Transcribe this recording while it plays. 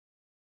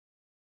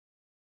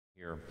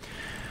Here.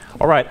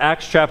 All right,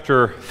 Acts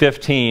chapter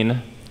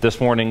 15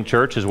 this morning,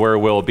 church, is where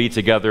we'll be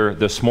together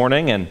this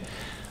morning. And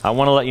I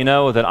want to let you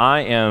know that I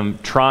am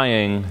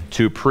trying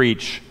to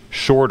preach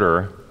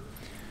shorter.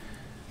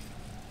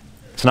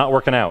 It's not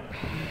working out.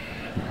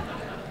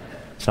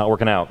 It's not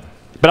working out.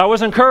 But I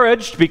was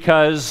encouraged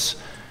because,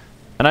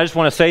 and I just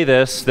want to say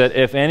this, that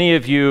if any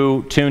of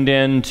you tuned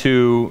in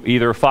to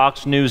either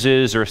Fox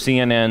News's or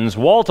CNN's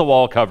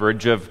wall-to-wall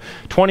coverage of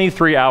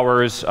 23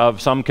 hours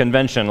of some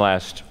convention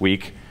last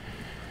week,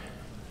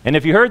 and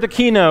if you heard the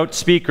keynote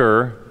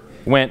speaker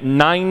went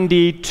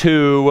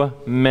 92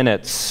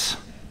 minutes,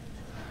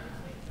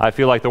 I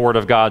feel like the Word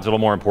of God's a little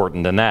more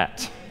important than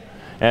that.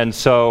 And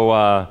so,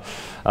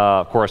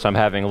 of course, I'm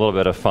having a little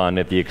bit of fun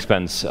at the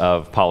expense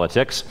of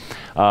politics.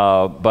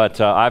 But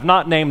I've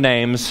not named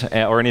names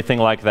or anything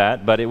like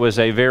that, but it was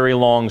a very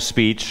long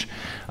speech,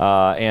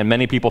 and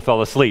many people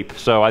fell asleep.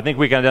 So I think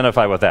we can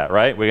identify with that,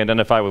 right? We can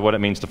identify with what it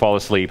means to fall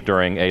asleep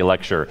during a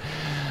lecture.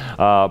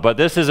 But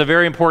this is a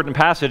very important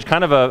passage,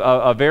 kind of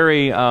a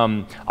very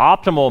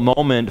optimal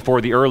moment for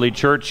the early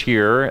church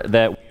here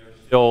that we are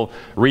still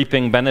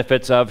reaping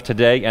benefits of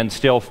today and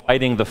still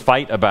fighting the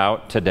fight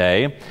about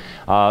today.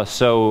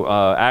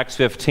 So Acts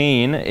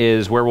 15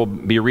 is where we'll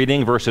be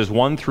reading verses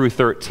 1 through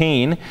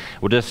 13.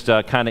 We'll just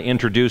kind of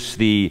introduce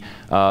the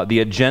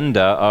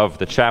agenda of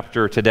the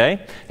chapter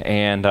today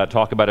and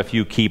talk about a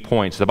few key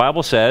points. The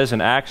Bible says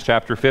in Acts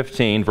chapter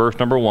 15, verse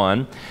number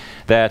 1,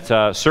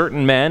 that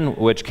certain men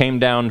which came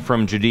down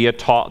from Judea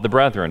taught the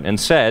brethren and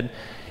said,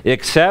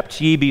 "Except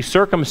ye be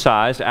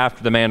circumcised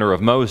after the manner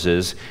of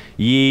Moses,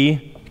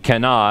 ye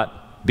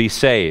cannot be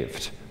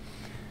saved."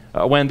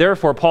 When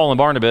therefore Paul and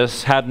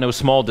Barnabas had no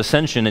small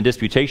dissension and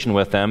disputation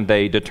with them,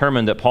 they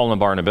determined that Paul and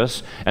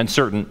Barnabas, and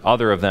certain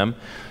other of them,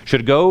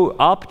 should go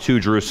up to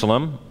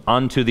Jerusalem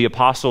unto the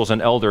apostles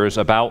and elders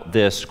about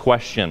this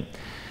question.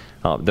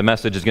 The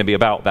message is going to be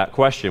about that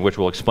question, which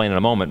we'll explain in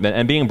a moment.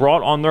 And being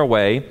brought on their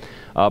way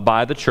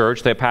by the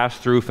church, they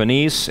passed through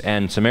Phoenice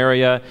and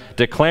Samaria,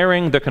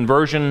 declaring the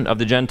conversion of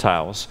the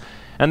Gentiles.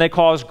 And they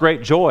caused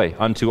great joy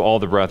unto all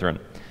the brethren.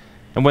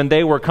 And when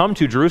they were come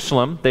to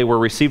Jerusalem, they were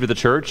received of the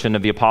church and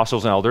of the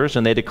apostles and elders,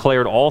 and they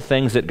declared all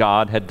things that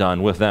God had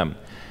done with them.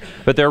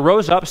 But there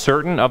rose up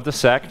certain of the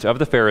sect of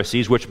the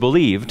Pharisees which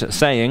believed,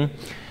 saying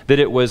that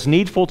it was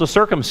needful to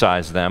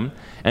circumcise them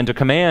and to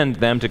command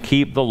them to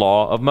keep the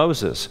law of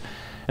Moses.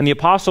 And the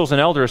apostles and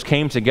elders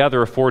came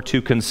together for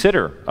to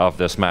consider of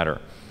this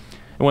matter.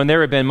 And when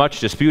there had been much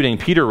disputing,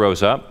 Peter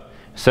rose up,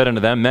 said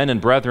unto them, "Men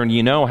and brethren,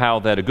 ye know how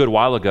that a good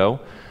while ago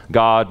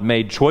God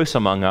made choice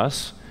among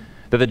us,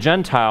 that the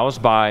Gentiles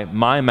by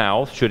my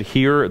mouth should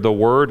hear the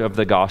word of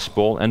the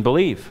gospel and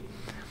believe.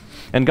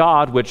 And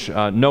God, which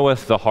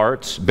knoweth the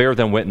hearts, bear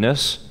them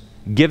witness,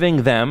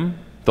 giving them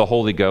the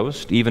Holy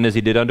Ghost, even as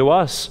he did unto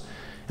us,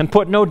 and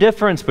put no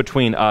difference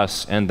between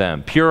us and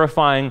them,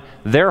 purifying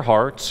their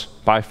hearts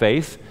by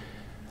faith.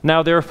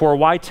 Now therefore,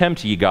 why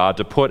tempt ye God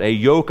to put a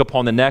yoke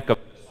upon the neck of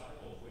the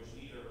disciples,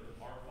 which neither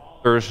our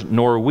fathers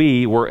nor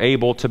we were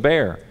able to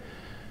bear?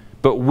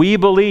 But we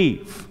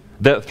believe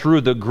that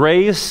through the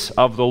grace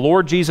of the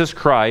Lord Jesus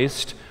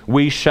Christ,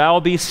 we shall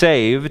be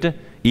saved,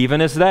 even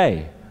as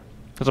they."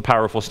 That's a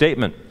powerful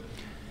statement.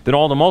 Then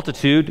all the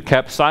multitude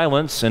kept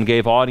silence and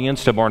gave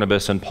audience to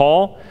Barnabas and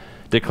Paul,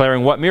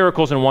 declaring what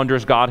miracles and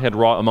wonders God had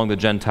wrought among the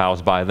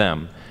Gentiles by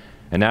them.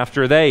 And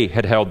after they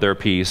had held their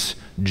peace,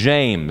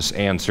 James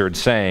answered,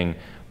 saying,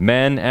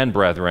 "Men and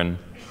brethren,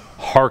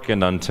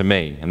 hearken unto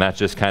me." And that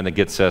just kind of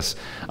gets us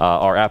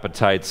our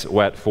appetites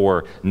wet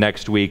for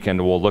next week, and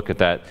we'll look at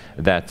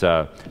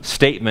that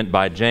statement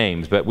by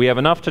James. But we have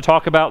enough to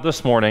talk about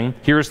this morning.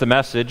 Here's the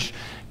message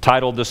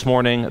titled this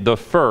morning, "The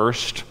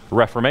First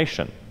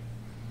Reformation."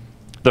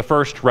 The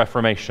First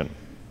Reformation.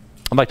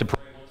 I'd like to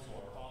pray once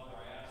more. Father,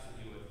 I ask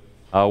that you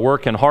would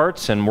work in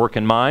hearts and work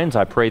in minds.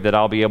 I pray that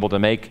I'll be able to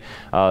make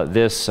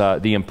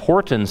the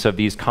importance of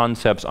these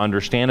concepts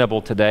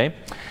understandable today.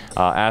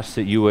 Ask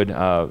that you would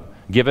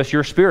give us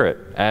your Spirit,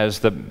 as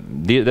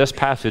this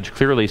passage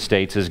clearly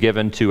states is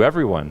given to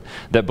everyone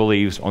that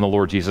believes on the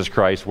Lord Jesus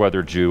Christ,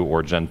 whether Jew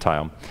or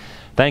Gentile.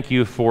 Thank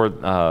you for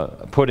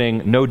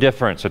putting no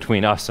difference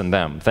between us and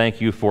them.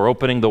 Thank you for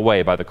opening the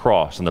way by the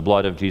cross and the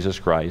blood of Jesus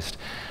Christ.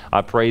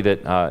 I pray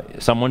that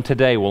someone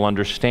today will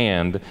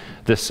understand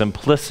the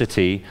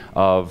simplicity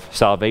of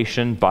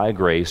salvation by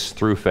grace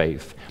through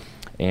faith.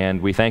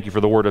 And we thank you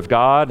for the Word of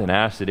God and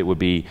ask that it would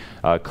be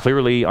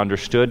clearly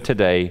understood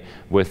today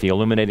with the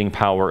illuminating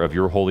power of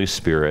your Holy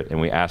Spirit.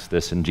 And we ask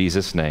this in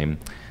Jesus' name.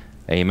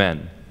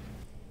 Amen.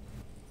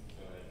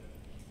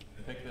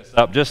 Pick this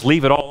up. Just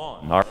leave it all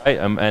on, all right?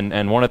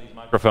 And one of these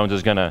microphones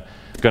is going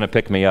to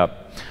pick me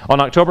up. On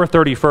October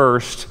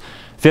 31st,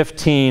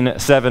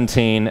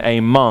 1517, a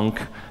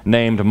monk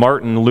named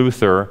Martin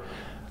Luther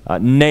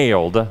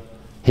nailed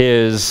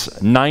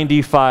his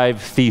 95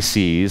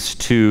 Theses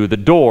to the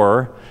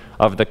door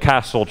of the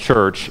Castle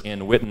Church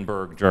in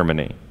Wittenberg,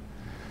 Germany.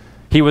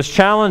 He was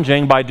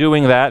challenging, by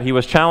doing that, he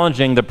was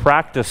challenging the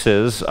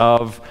practices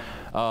of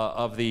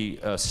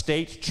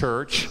state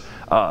church,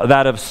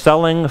 that of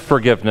selling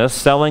forgiveness,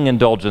 selling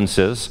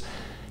indulgences.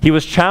 He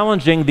was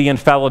challenging the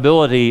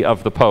infallibility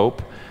of the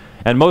Pope,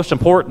 and most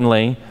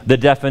importantly, the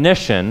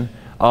definition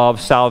of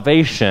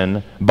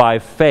salvation by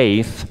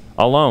faith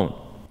alone.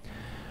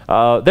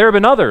 There have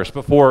been others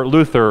before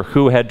Luther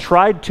who had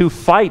tried to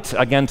fight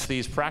against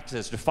these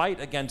practices, to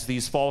fight against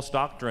these false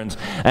doctrines,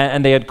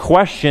 and they had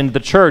questioned the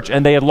church,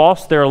 and they had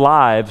lost their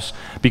lives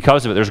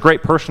because of it. There's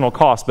great personal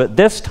cost, but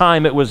this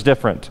time it was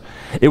different.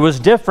 It was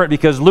different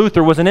because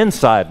Luther was an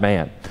inside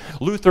man.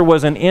 Luther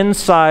was an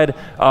inside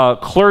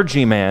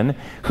clergyman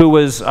who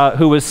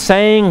was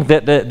saying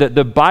that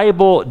the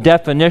Bible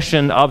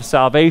definition of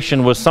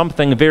salvation was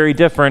something very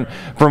different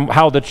from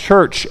how the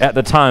church at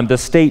the time, the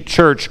state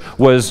church,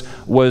 was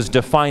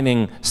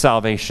defining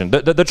salvation.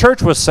 The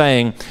church was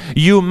saying,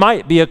 you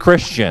might be a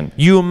Christian.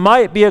 You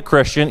might be a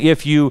Christian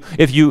if you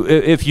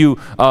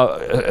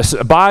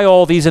buy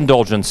all these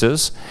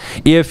indulgences,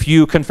 if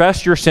you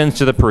confess your sins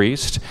to the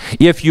priest,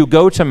 if you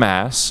go to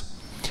Mass.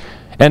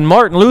 And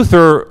Martin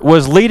Luther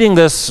was leading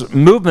this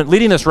movement,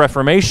 leading this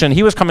Reformation.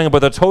 He was coming up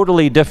with a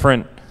totally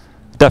different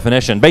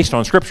definition based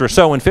on Scripture.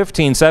 So in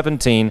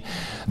 1517,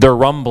 the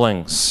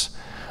rumblings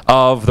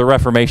of the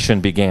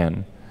Reformation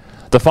began.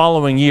 The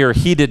following year,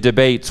 heated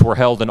debates were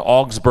held in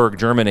Augsburg,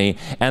 Germany,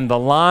 and the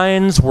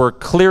lines were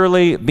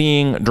clearly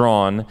being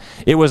drawn.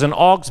 It was in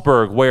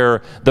Augsburg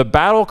where the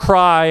battle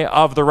cry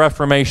of the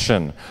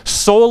Reformation,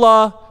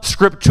 sola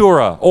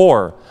scriptura,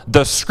 or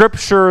the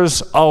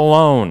Scriptures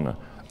alone,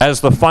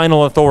 as the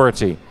final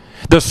authority.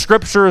 The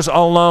Scriptures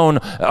alone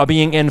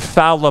being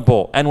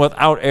infallible and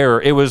without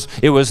error. It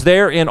was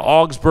there in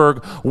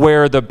Augsburg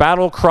where the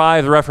battle cry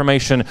of the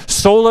Reformation,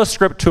 sola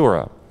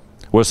scriptura,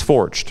 was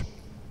forged.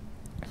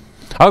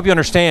 I hope you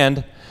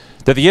understand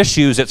that the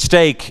issues at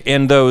stake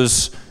in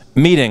those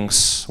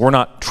meetings were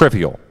not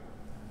trivial.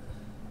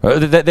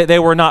 They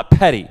were not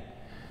petty.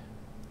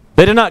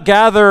 They did not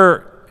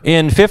gather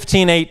in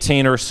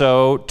 1518 or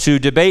so to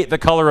debate the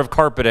color of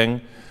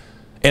carpeting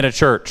in a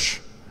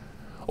church,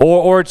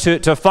 or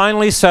to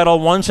finally settle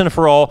once and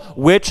for all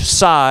which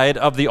side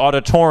of the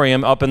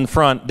auditorium up in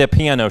front the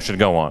piano should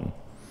go on.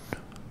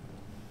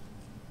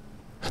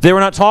 They were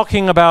not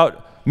talking about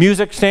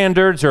music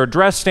standards or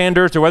dress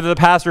standards or whether the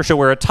pastor should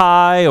wear a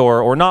tie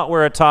or not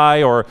wear a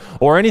tie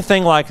or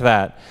anything like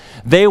that.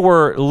 They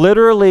were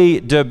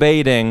literally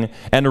debating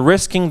and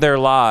risking their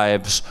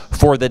lives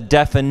for the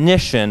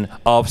definition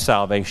of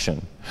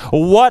salvation.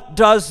 What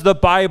does the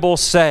Bible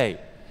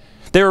say?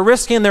 They were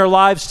risking their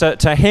lives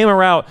to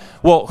hammer out,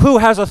 well, who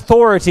has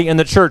authority in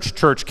the church?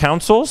 Church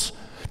councils,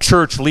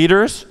 church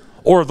leaders,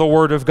 or the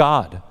Word of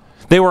God?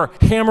 They were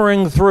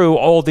hammering through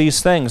all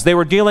these things. They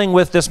were dealing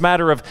with this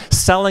matter of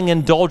selling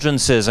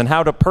indulgences and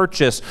how to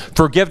purchase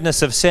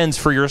forgiveness of sins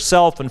for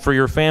yourself and for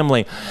your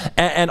family.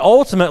 And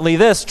ultimately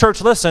this, church,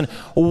 listen,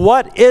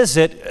 what is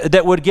it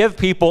that would give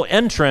people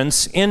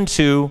entrance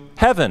into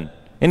heaven,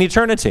 in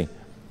eternity?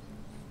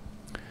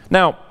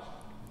 Now,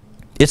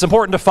 it's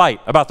important to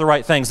fight about the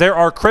right things. There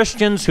are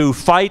Christians who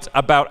fight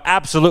about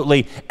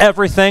absolutely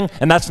everything,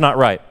 and that's not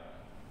right.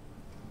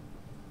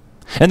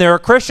 And there are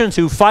Christians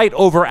who fight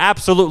over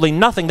absolutely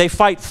nothing. They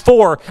fight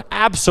for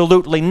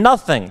absolutely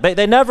nothing.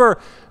 They never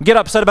get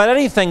upset about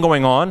anything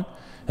going on,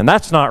 and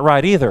that's not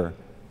right either.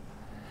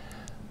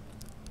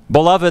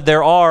 Beloved,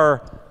 there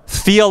are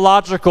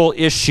theological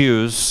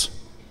issues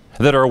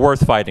that are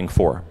worth fighting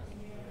for.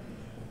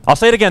 I'll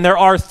say it again. There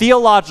are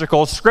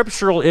theological,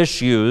 scriptural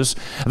issues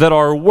that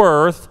are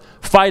worth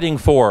fighting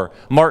for.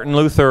 Martin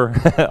Luther,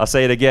 I'll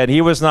say it again, he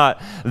was not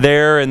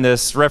there in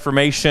this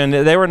Reformation.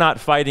 They were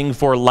not fighting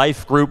for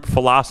life group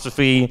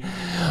philosophy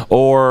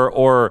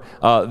or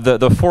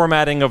the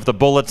formatting of the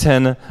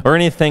bulletin or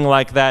anything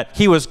like that.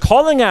 He was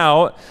calling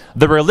out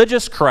the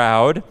religious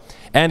crowd,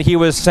 and he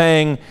was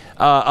saying,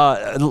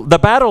 the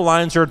battle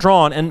lines are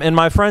drawn. And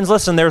my friends,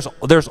 listen, there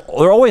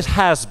always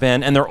has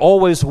been and there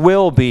always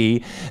will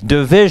be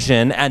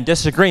division and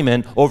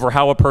disagreement over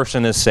how a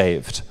person is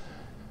saved.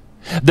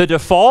 The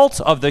default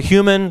of the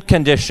human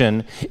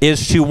condition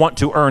is to want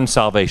to earn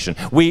salvation.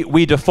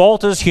 We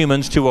default as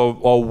humans to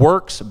a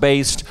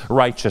works-based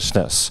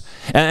righteousness.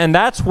 And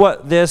that's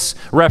what this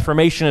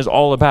Reformation is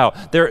all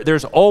about.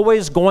 There's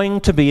always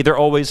going to be, there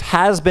always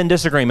has been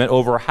disagreement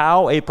over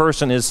how a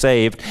person is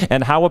saved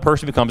and how a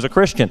person becomes a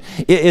Christian.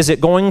 Is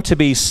it going to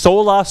be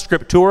sola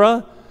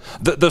scriptura,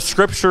 the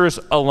Scriptures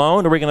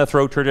alone, or are we going to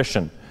throw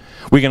tradition?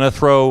 We're going to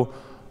throw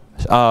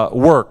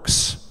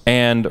works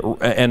and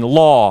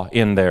law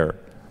in there.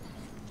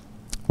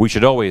 We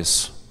should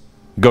always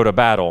go to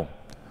battle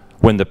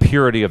when the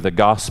purity of the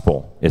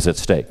gospel is at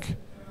stake.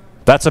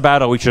 That's a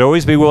battle we should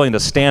always be willing to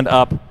stand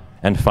up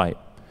and fight.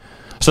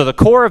 So the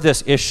core of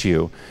this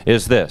issue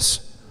is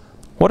this: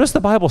 what does the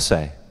Bible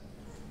say?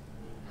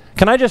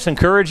 Can I just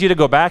encourage you to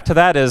go back to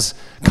that? As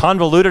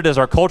convoluted as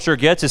our culture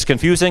gets, as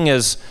confusing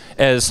as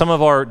some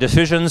of our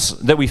decisions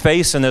that we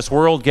face in this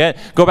world get,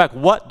 go back.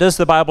 What does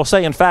the Bible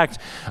say? In fact,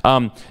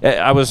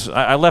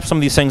 I left some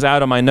of these things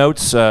out of my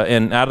notes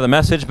and out of the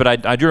message, but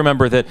I do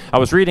remember that I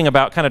was reading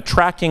about kind of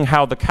tracking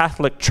how the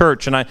Catholic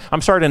Church, and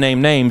I'm sorry to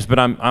name names, but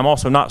I'm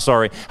also not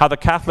sorry, how the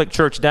Catholic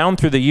Church down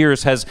through the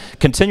years has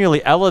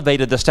continually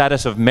elevated the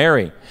status of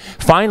Mary.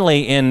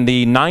 Finally, in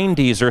the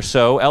 90s or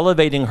so,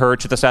 elevating her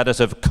to the status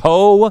of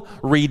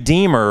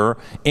co-redeemer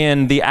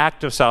in the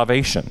act of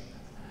salvation.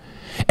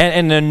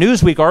 And a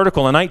Newsweek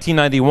article in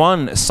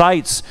 1991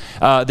 cites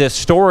this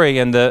story,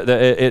 and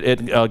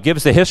it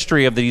gives the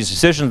history of these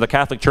decisions the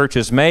Catholic Church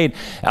has made.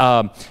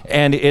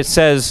 And it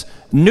says,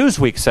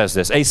 Newsweek says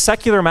this, a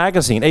secular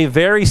magazine, a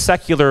very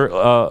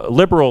secular,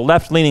 liberal,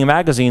 left-leaning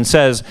magazine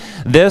says,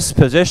 this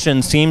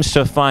position seems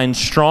to find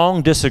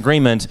strong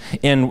disagreement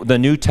in the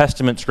New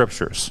Testament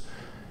scriptures.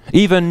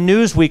 Even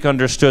Newsweek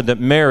understood that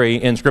Mary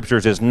in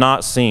scriptures is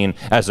not seen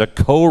as a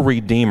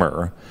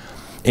co-redeemer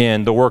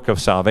in the work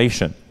of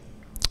salvation.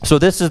 So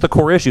this is the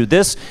core issue.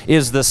 This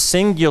is the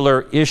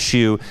singular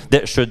issue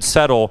that should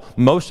settle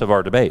most of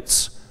our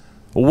debates.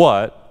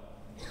 What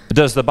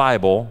does the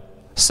Bible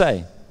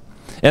say?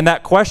 And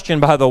that question,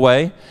 by the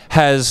way,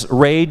 has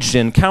raged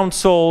in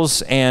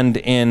councils and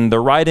in the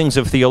writings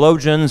of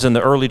theologians and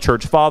the early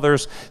church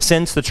fathers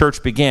since the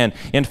church began.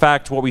 In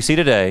fact, what we see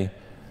today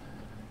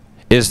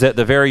is that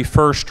the very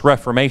first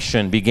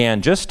Reformation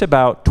began just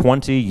about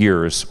 20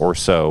 years or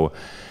so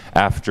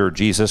after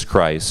Jesus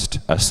Christ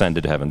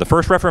ascended to heaven. The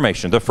first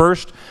Reformation, the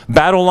first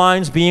battle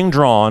lines being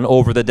drawn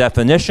over the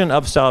definition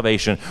of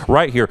salvation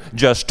right here,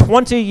 just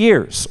 20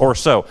 years or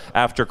so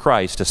after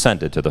Christ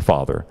ascended to the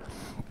Father.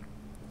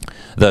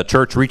 The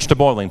church reached a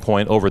boiling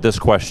point over this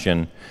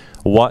question: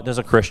 what does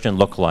a Christian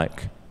look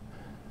like?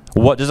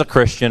 What does a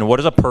Christian, what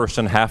does a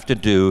person have to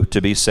do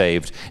to be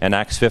saved? And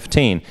Acts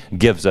 15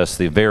 gives us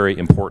the very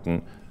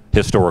important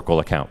historical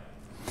account.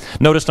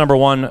 Notice number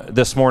one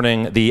this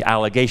morning, the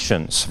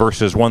allegations,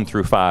 verses 1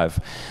 through 5.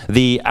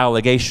 The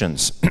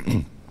allegations.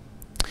 I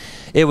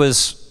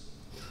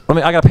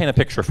got to paint a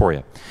picture for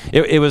you.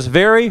 It was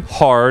very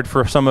hard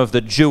for some of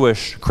the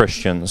Jewish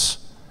Christians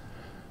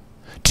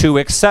to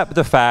accept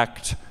the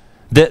fact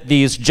that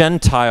these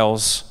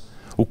Gentiles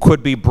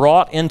could be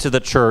brought into the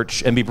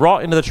church and be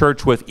brought into the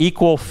church with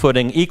equal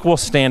footing, equal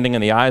standing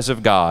in the eyes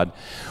of God,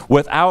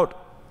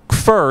 without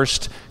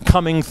first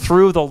coming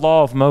through the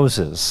law of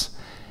Moses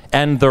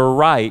and the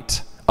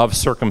rite of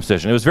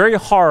circumcision. It was very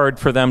hard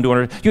for them to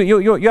understand.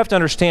 You have to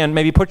understand,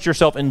 maybe put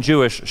yourself in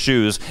Jewish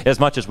shoes as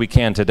much as we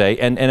can today,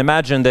 and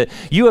imagine that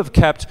you have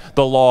kept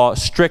the law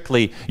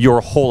strictly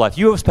your whole life.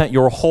 You have spent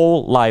your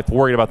whole life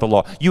worried about the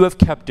law. You have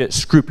kept it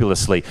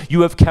scrupulously.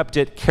 You have kept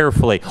it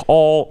carefully.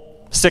 All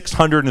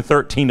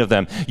 613 of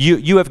them.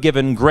 You have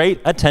given great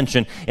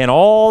attention, and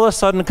all of a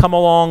sudden come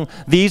along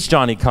these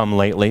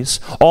Johnny-come-latelys.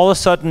 All of a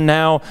sudden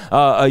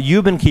now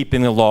you've been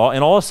keeping the law,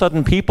 and all of a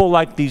sudden people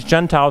like these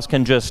Gentiles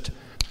can just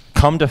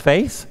come to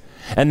faith,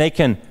 and they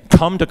can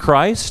come to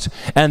Christ,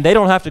 and they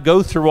don't have to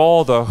go through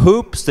all the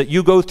hoops that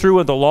you go through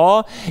in the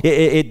law.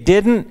 It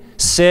didn't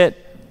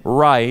sit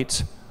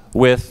right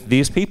with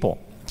these people.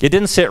 It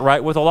didn't sit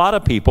right with a lot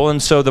of people,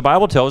 and so the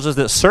Bible tells us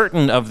that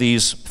certain of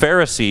these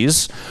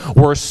Pharisees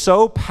were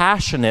so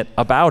passionate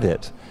about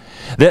it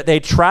that they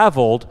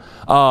traveled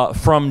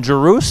from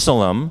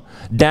Jerusalem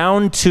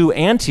down to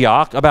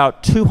Antioch,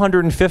 about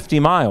 250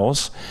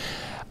 miles,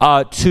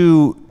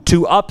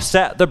 to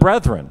upset the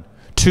brethren,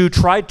 to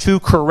try to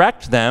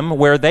correct them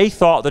where they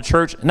thought the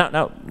church...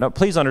 Now,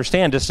 please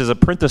understand, just as a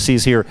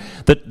parenthesis here,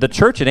 the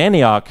church at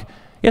Antioch,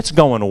 it's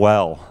going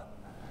well.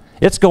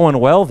 It's going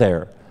well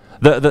there.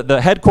 The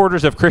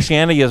headquarters of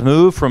Christianity has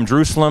moved from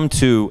Jerusalem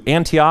to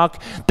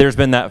Antioch. There's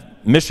been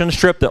that mission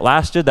trip that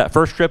lasted, that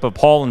first trip of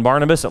Paul and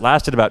Barnabas, that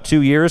lasted about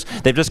 2 years.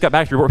 They've just got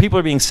back to report. People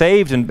are being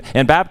saved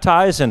and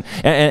baptized,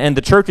 and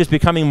the church is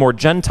becoming more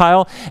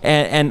Gentile,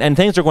 and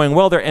things are going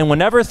well there. And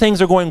whenever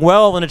things are going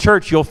well in a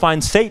church, you'll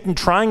find Satan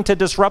trying to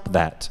disrupt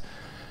that.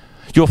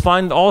 You'll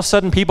find all of a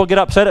sudden people get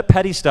upset at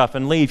petty stuff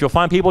and leave. You'll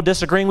find people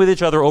disagreeing with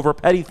each other over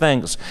petty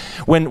things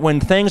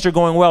when things are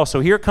going well. So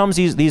here comes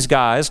these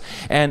guys,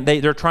 and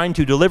they're trying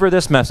to deliver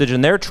this message,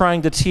 and they're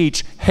trying to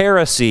teach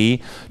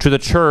heresy to the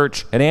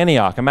church at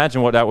Antioch.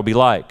 Imagine what that would be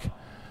like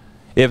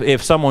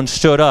if someone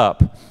stood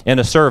up in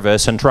a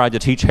service and tried to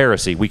teach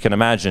heresy. We can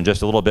imagine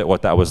just a little bit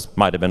what that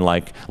might have been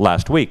like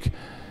last week.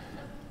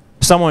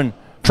 Someone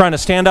trying to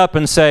stand up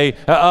and say,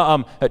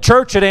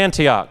 church at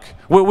Antioch,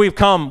 we've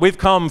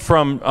come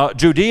from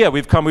Judea,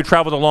 we've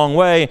traveled a long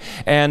way,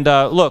 and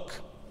look,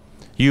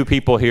 you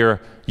people here,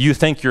 you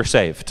think you're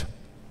saved.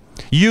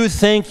 You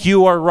think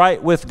you are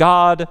right with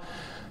God,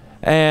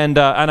 and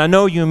I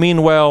know you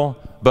mean well,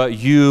 but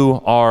you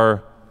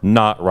are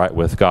not right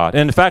with God.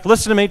 And in fact,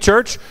 listen to me,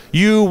 church,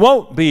 you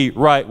won't be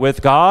right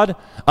with God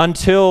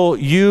until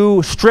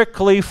you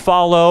strictly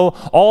follow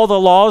all the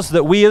laws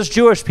that we as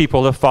Jewish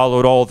people have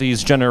followed all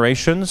these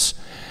generations.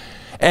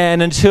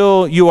 and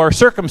until you are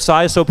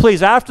circumcised. So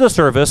please, after the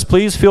service,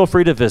 please feel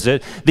free to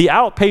visit the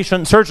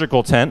outpatient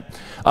surgical tent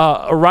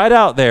right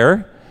out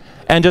there,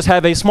 and just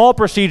have a small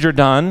procedure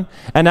done.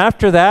 And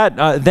after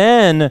that,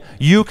 then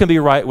you can be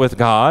right with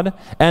God,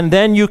 and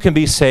then you can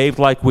be saved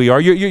like we are.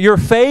 Your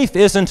faith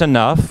isn't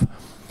enough.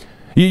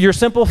 Your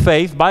simple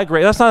faith by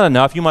grace, that's not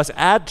enough. You must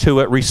add to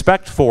it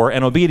respect for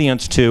and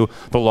obedience to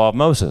the law of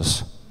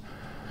Moses.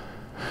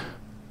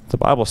 The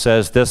Bible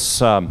says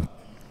this,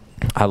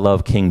 I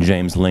love King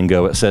James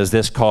lingo. It says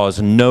this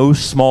caused no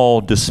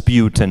small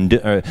dispute and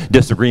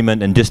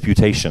disagreement and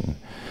disputation.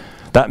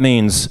 That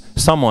means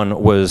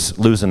someone was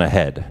losing a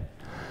head.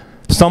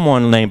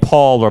 Someone named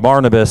Paul or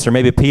Barnabas or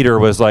maybe Peter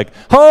was like,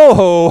 ho,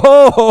 ho,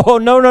 ho, ho, ho,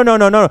 no,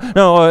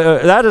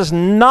 that is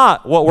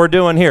not what we're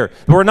doing here.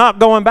 We're not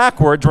going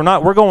backwards.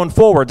 We're going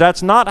forwards.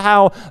 That's not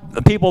how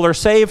people are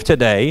saved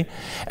today.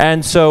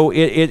 And so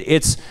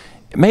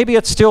maybe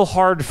it's still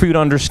hard for you to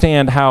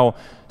understand how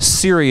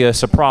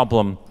serious a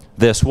problem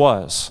this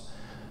was.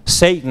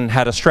 Satan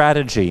had a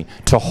strategy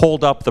to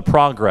hold up the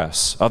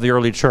progress of the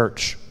early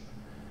church.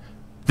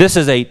 This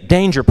is a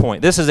danger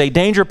point. This is a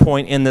danger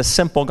point in the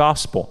simple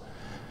gospel.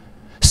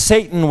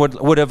 Satan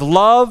would have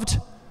loved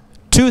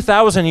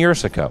 2,000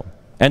 years ago,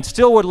 and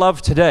still would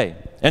love today,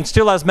 and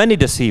still has many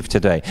deceived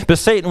today. But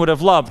Satan would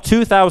have loved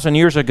 2,000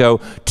 years ago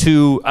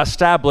to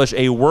establish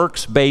a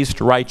works-based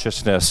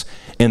righteousness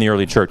in the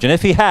early church. And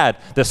if he had,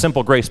 the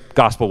simple grace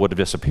gospel would have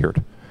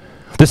disappeared.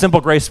 The simple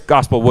grace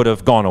gospel would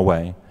have gone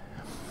away.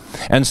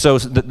 And so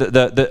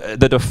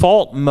the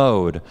default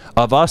mode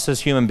of us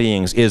as human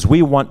beings is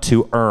we want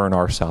to earn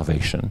our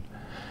salvation.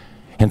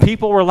 And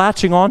people were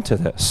latching on to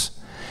this.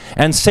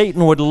 And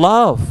Satan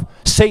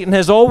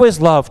has always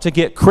loved to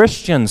get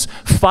Christians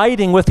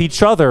fighting with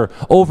each other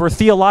over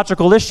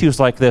theological issues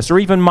like this, or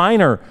even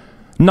minor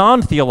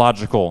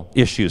non-theological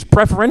issues,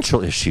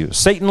 preferential issues.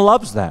 Satan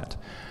loves that.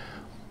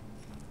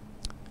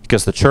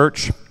 Because the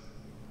church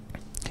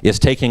is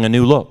taking a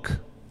new look.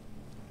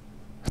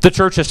 The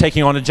church is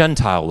taking on a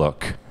Gentile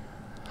look.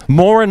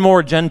 More and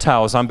more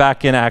Gentiles. I'm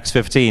back in Acts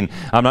 15.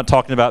 I'm not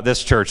talking about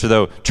this church,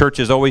 though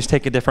churches always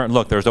take a different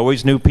look. There's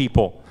always new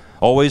people.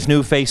 Always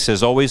new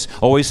faces, always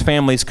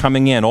families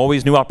coming in,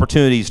 always new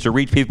opportunities to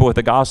reach people with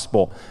the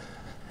gospel.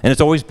 And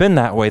it's always been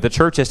that way. The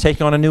church is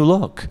taking on a new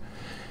look.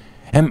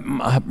 And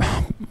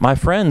my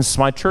friends,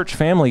 my church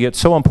family, it's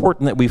so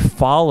important that we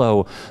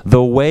follow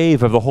the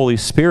wave of the Holy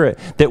Spirit,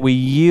 that we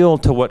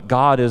yield to what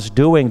God is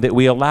doing, that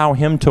we allow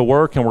Him to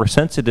work, and we're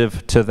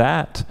sensitive to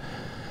that.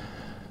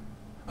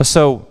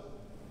 So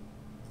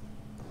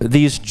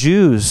these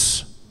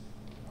Jews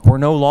were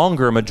no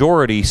longer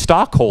majority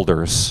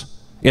stockholders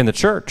in the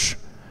church.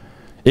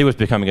 It was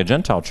becoming a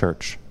Gentile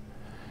church.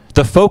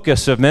 The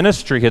focus of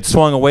ministry had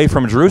swung away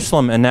from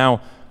Jerusalem and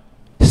now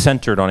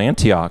centered on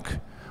Antioch,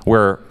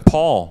 where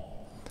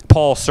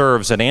Paul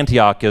serves at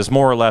Antioch as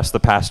more or less the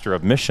pastor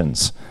of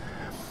missions.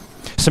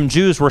 Some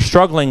Jews were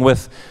struggling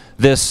with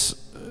this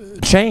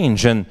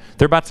change, and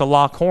they're about to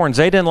lock horns.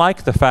 They didn't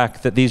like the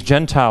fact that these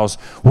Gentiles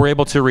were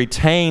able to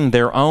retain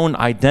their own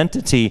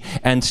identity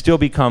and still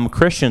become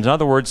Christians. In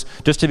other words,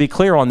 just to be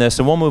clear on this,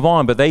 and we'll move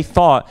on, but they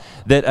thought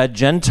that a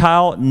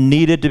Gentile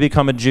needed to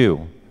become a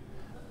Jew.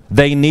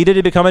 They needed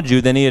to become a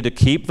Jew. They needed to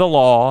keep the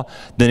law.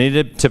 They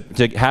needed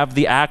to have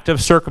the act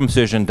of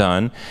circumcision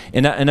done.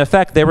 In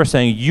effect, they were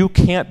saying, you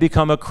can't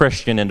become a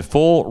Christian in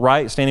full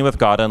right standing with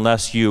God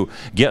unless you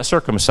get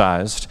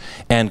circumcised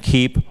and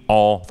keep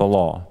all the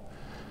law.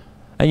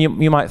 And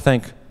you might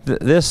think,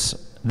 this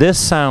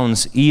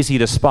sounds easy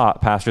to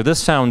spot, Pastor. This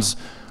sounds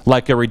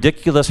like a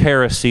ridiculous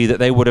heresy that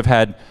they would have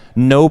had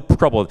no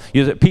trouble with.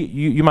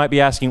 You might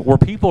be asking, were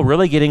people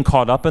really getting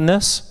caught up in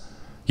this?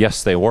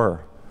 Yes, they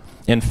were.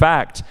 In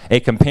fact, a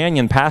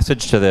companion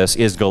passage to this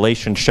is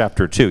Galatians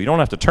chapter 2. You don't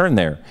have to turn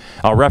there.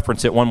 I'll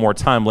reference it one more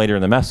time later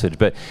in the message.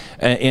 But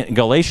in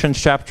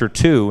Galatians chapter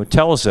 2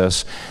 tells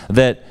us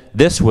that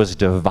this was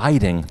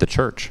dividing the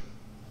church.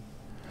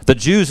 The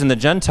Jews and the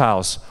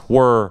Gentiles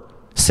were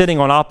sitting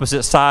on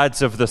opposite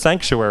sides of the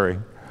sanctuary.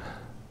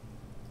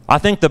 I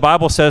think the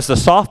Bible says the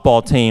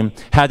softball team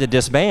had to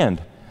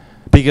disband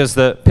because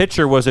the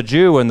pitcher was a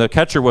Jew and the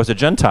catcher was a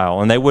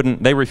Gentile, and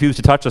they refused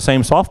to touch the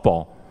same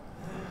softball.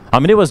 I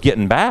mean, it was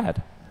getting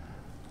bad.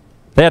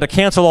 They had to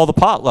cancel all the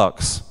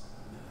potlucks.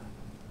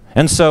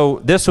 And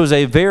so this was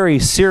a very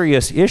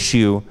serious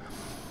issue.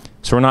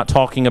 So we're not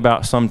talking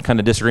about some kind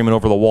of disagreement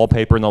over the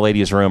wallpaper in the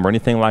ladies' room or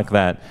anything like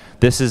that.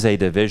 This is a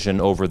division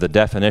over the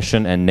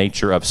definition and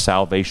nature of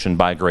salvation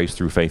by grace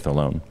through faith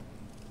alone.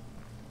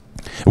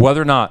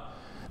 Whether or not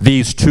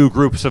these two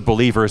groups of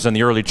believers in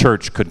the early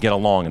church could get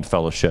along in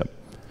fellowship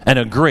and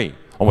agree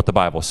on what the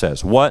Bible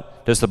says.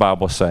 What does the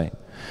Bible say?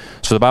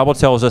 So the Bible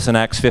tells us in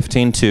Acts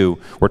 15:2,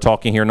 we're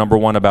talking here, number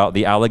one, about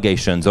the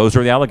allegations. Those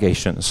are the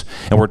allegations.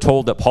 And we're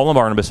told that Paul and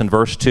Barnabas in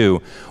verse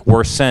 2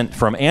 were sent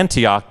from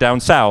Antioch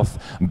down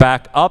south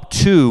back up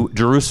to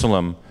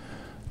Jerusalem,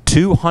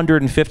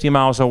 250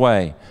 miles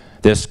away.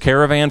 This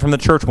caravan from the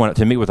church went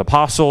to meet with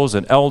apostles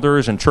and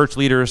elders and church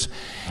leaders,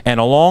 and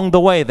along the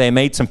way they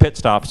made some pit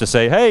stops to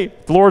say, hey,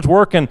 the Lord's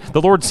working,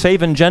 the Lord's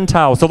saving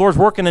Gentiles, the Lord's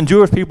working in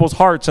Jewish people's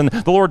hearts, and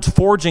the Lord's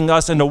forging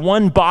us into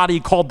one body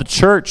called the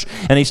church.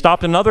 And he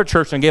stopped in another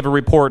church and gave a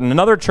report, and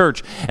another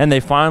church, and they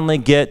finally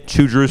get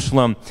to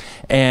Jerusalem.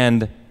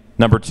 And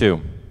number two,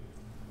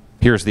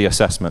 here's the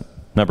assessment.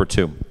 Number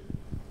two,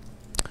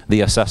 the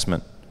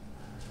assessment.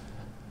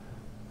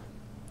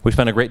 We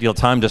spent a great deal of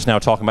time just now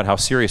talking about how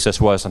serious this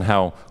was and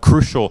how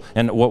crucial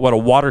and what a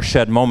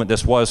watershed moment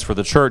this was for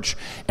the church.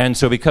 And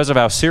so because of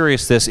how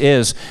serious this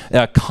is,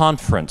 a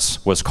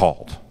conference was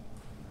called.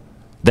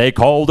 They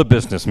called a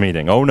business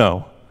meeting. Oh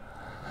no.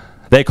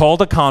 They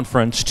called a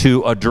conference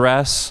to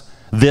address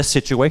this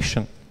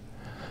situation.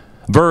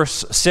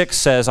 Verse 6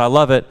 says, I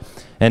love it,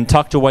 and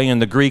tucked away in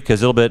the Greek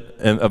is a little bit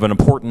of an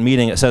important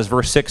meaning. It says,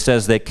 verse 6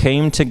 says, they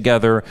came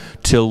together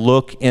to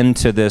look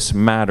into this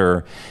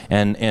matter.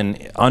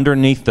 And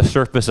underneath the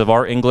surface of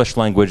our English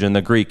language in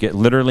the Greek, it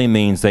literally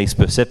means they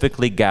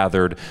specifically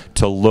gathered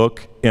to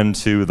look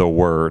into the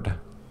Word.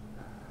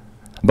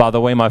 By the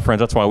way, my friends,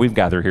 that's why we've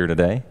gathered here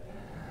today.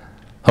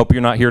 Hope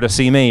you're not here to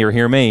see me or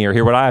hear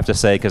what I have to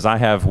say, because I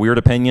have weird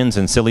opinions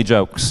and silly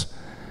jokes.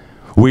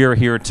 We are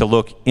here to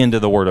look into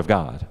the Word of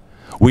God.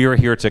 We are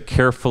here to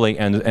carefully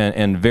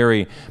and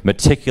very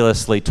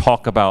meticulously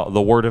talk about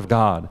the Word of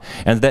God.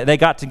 And they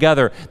got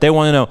together. They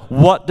want to know,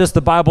 what does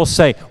the Bible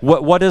say?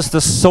 What is the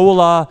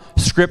sola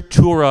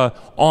scriptura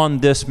on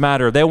this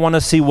matter? They want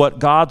to see what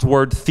God's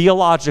Word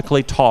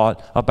theologically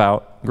taught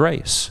about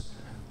grace.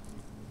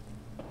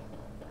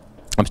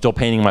 I'm still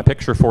painting my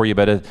picture for you,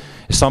 but at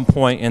some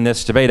point in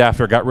this debate,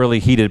 after it got really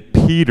heated,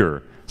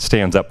 Peter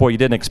stands up. Boy, you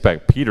didn't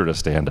expect Peter to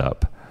stand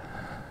up.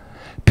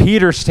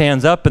 Peter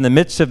stands up in the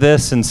midst of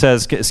this and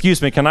says,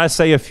 excuse me, can I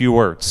say a few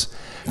words?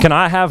 Can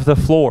I have the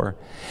floor?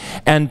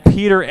 And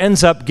Peter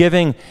ends up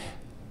giving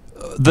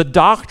the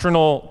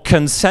doctrinal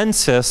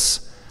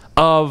consensus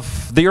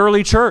of the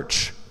early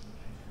church.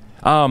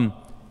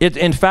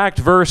 In fact,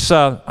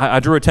 I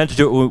drew attention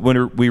to it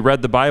when we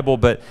read the Bible,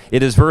 but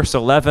it is verse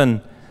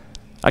 11.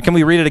 Can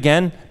we read it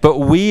again? But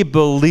we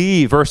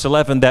believe, verse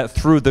 11, that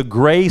through the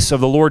grace of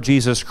the Lord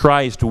Jesus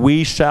Christ,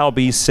 we shall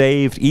be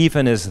saved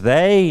even as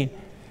they.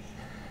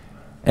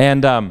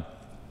 And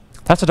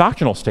that's a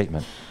doctrinal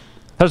statement.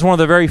 That is one of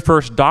the very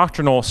first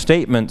doctrinal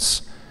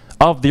statements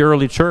of the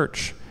early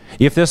church.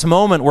 If this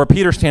moment where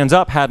Peter stands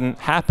up hadn't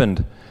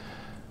happened,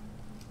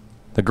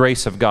 the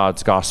grace of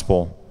God's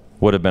gospel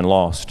would have been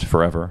lost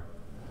forever.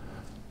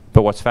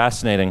 But what's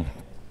fascinating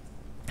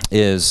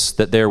is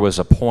that there was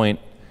a point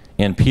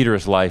in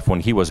Peter's life when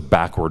he was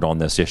backward on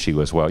this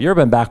issue as well. You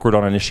ever been backward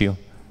on an issue?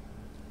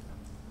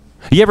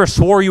 You ever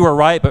swore you were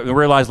right but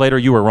realized later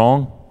you were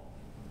wrong?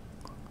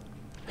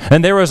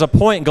 And there was a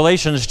point,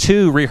 Galatians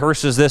 2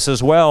 rehearses this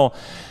as well.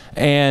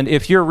 And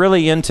if you're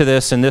really into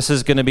this, and this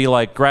is going to be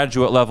like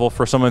graduate level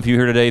for some of you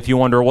here today, if you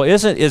wonder, well,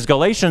 is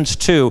Galatians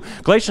 2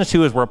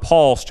 is where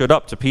Paul stood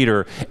up to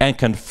Peter and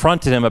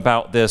confronted him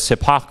about this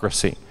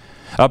hypocrisy,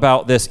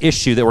 about this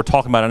issue that we're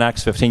talking about in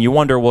Acts 15. You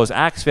wonder, was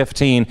Acts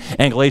 15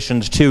 and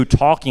Galatians 2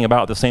 talking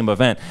about the same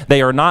event?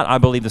 They are not, I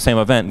believe, the same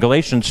event.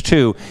 Galatians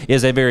 2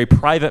 is a very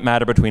private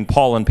matter between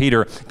Paul and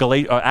Peter.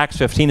 Acts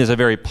 15 is a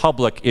very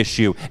public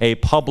issue, a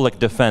public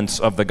defense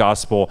of the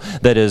gospel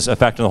that is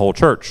affecting the whole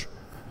church.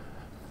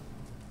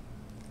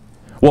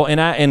 Well,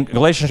 in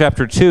Galatians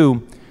chapter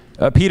 2,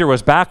 Peter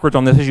was backwards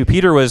on this issue.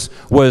 Peter was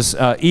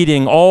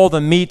eating all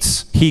the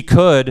meats he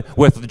could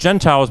with the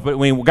Gentiles, but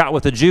when he got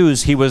with the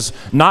Jews, he was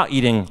not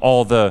eating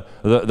all the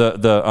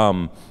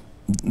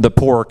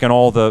pork and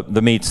all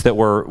the meats that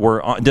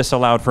were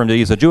disallowed for him to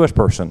eat as a Jewish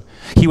person.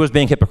 He was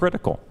being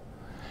hypocritical.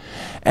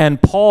 And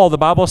Paul, the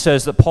Bible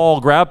says that Paul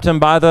grabbed him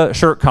by the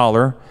shirt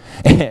collar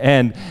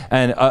and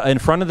in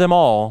front of them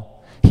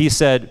all, he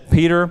said,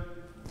 Peter,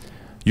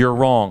 you're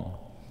wrong.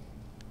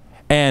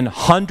 And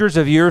hundreds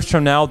of years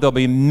from now, there'll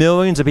be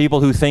millions of people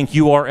who think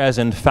you are as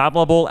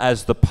infallible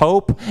as the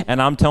Pope.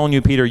 And I'm telling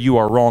you, Peter, you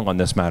are wrong on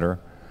this matter.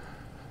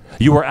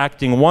 You are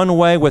acting one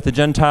way with the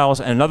Gentiles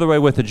and another way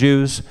with the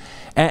Jews.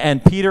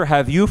 And Peter,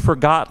 have you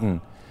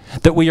forgotten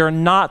that we are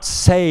not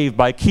saved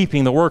by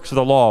keeping the works of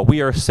the law?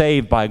 We are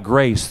saved by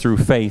grace through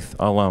faith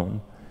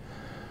alone.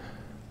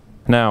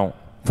 Now,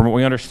 from what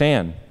we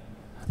understand,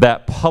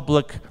 that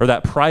public or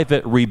that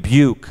private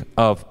rebuke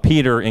of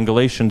Peter in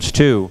Galatians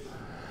 2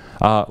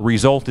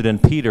 resulted in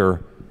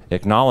Peter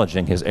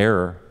acknowledging his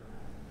error.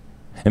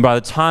 And by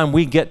the time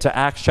we get to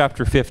Acts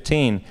chapter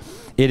 15,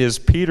 it is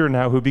Peter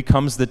now who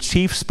becomes the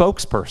chief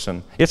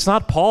spokesperson. It's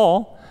not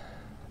Paul.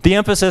 The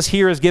emphasis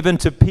here is given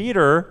to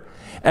Peter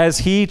as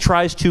he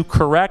tries to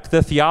correct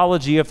the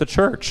theology of the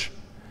church.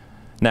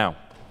 Now,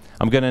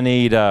 I'm going to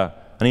need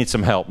I need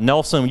some help.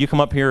 Nelson, will you come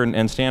up here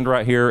and stand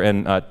right here?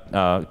 And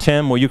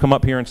Tim, will you come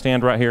up here and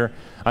stand right here?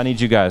 I need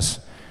you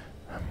guys.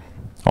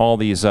 All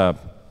these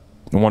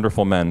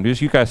wonderful men. Just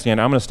you guys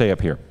stand. I'm going to stay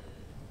up here.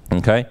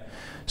 Okay?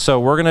 So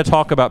we're going to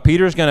talk about,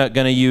 Peter's going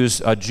to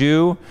use a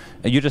Jew.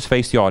 You just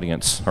face the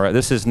audience. All right?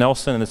 This is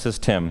Nelson and this is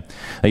Tim.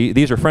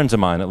 These are friends of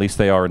mine. At least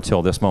they are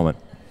until this moment.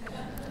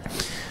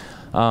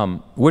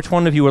 Which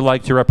one of you would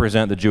like to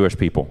represent the Jewish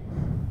people?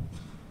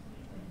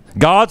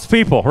 God's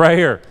people, right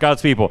here.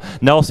 God's people.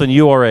 Nelson,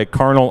 you are a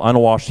carnal,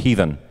 unwashed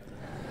heathen.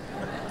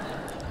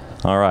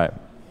 All right.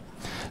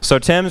 So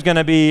Tim's going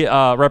to be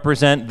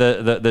represent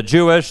the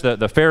Jewish,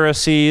 the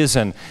Pharisees,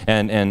 and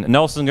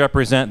Nelson's going to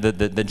represent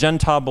the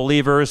Gentile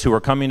believers who are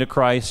coming to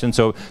Christ. And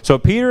so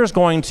Peter's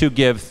going to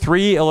give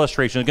 3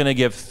 illustrations. He's going to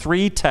give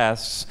 3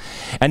 tests,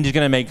 and he's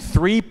going to make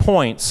 3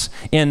 points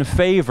in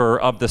favor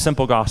of the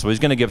simple gospel. He's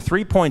going to give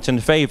 3 points in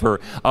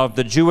favor of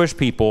the Jewish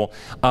people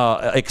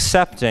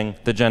accepting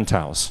the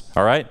Gentiles.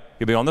 All right?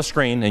 You'll be on the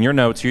screen in your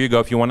notes. Here you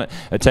go if you want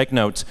to take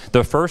notes.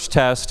 The first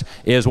test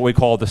is what we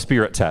call the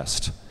spirit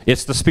test.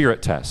 It's the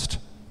spirit test.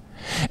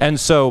 And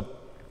so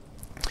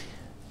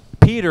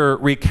Peter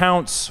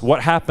recounts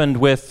what happened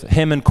with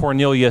him and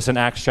Cornelius in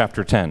Acts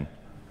chapter 10.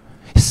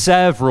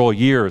 Several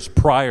years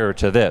prior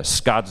to this,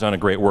 God's done a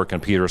great work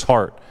in Peter's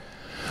heart,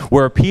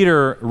 where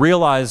Peter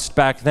realized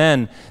back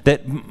then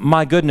that,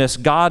 my goodness,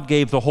 God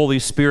gave the Holy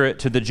Spirit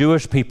to the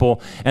Jewish people,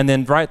 and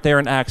then right there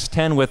in Acts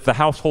 10 with the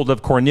household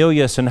of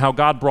Cornelius and how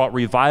God brought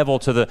revival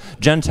to the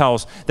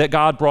Gentiles, that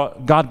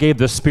God gave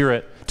the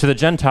Spirit to the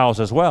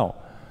Gentiles as well.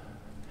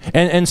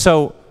 And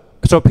so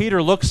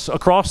Peter looks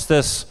across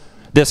this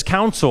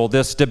council,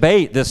 this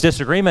debate, this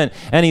disagreement,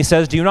 and he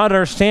says, do you not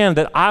understand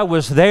that I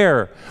was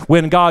there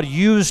when God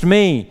used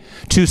me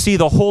to see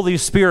the Holy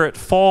Spirit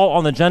fall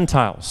on the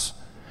Gentiles?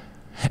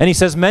 And he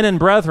says, men and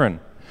brethren,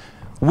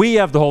 we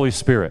have the Holy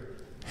Spirit,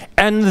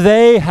 and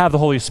they have the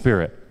Holy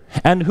Spirit.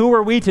 And who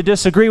are we to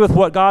disagree with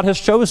what God has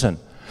chosen?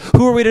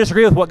 Who are we to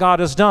disagree with what God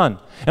has done?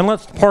 And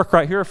let's park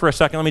right here for a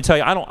second. Let me tell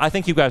you, I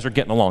think you guys are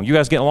getting along. You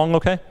guys getting along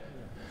okay?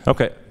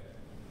 Okay.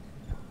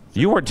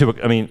 You weren't too,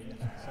 I mean,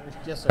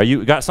 are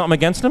you got something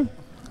against him?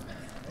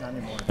 Not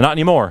anymore. Not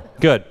anymore.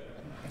 Good.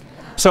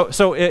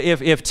 So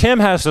if Tim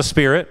has the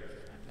Spirit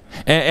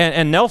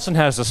and Nelson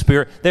has the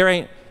Spirit, there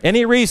ain't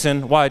any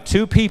reason why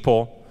 2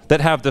 people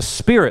that have the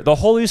Spirit, the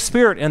Holy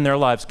Spirit in their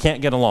lives,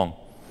 can't get along.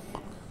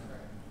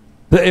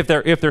 If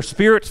they're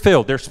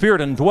Spirit-filled, they're Spirit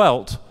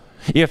indwelt,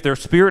 if they're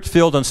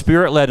Spirit-filled and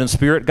Spirit-led and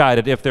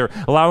Spirit-guided, if they're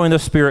allowing the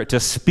Spirit to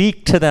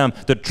speak to them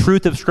the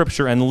truth of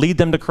Scripture and lead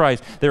them to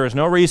Christ, there is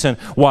no reason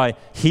why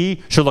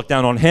he should look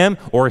down on him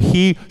or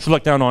he should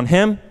look down on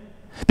him,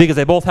 because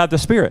they both have the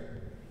Spirit.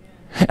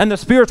 And the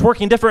Spirit's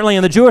working differently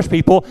in the Jewish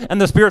people, and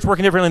the Spirit's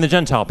working differently in the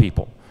Gentile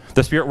people.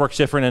 The Spirit works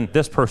different in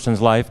this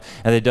person's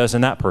life than it does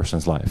in that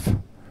person's life.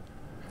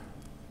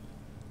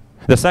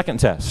 The second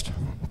test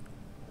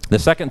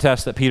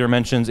that Peter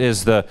mentions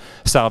is the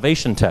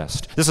salvation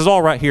test. This is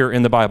all right here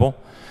in the Bible.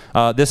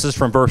 This is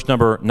from verse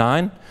number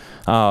 9.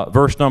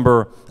 Verse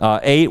number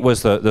 8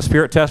 was the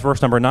spirit test.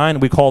 Verse number 9,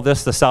 we call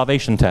this the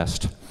salvation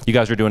test. You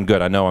guys are doing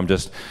good. I know I'm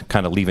just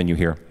kind of leaving you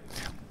here.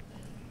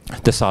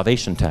 The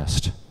salvation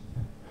test.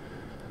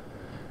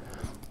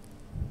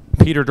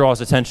 Peter draws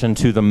attention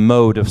to the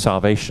mode of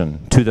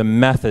salvation, to the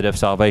method of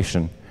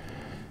salvation.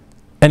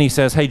 And he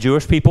says, hey,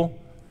 Jewish people,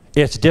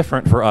 it's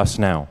different for us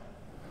now.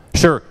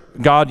 Sure,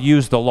 God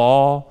used the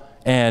law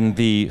and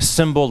the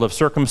symbol of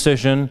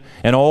circumcision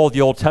and all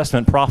the Old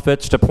Testament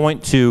prophets to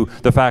point to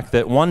the fact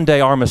that one day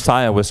our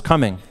Messiah was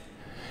coming.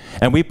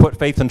 And we put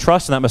faith and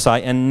trust in that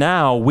Messiah, and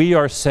now we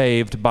are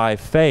saved by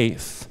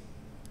faith.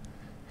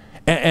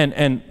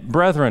 And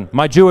brethren,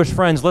 my Jewish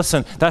friends,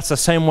 listen, that's the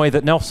same way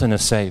that Nelson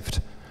is saved.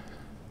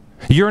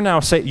 You're now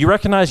saved. You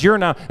recognize you're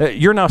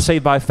now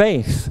saved by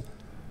faith.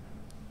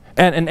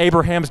 And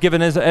Abraham's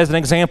given as an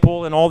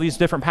example in all these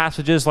different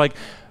passages, like,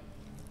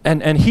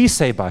 and he's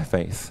saved by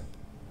faith.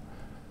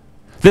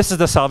 This is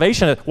the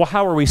salvation. Well,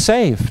 how are we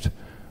saved?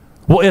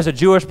 Well, as a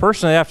Jewish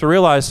person, they have to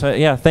realize,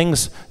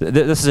 this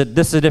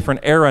is a different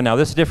era now.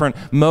 This is a different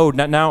mode.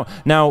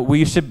 Now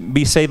we should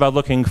be saved by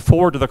looking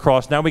forward to the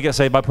cross. Now we get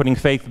saved by putting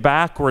faith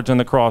backwards in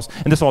the cross.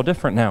 And this is all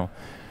different now.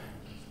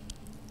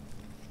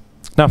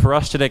 Now for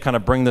us today, kind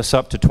of bring this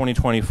up to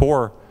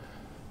 2024,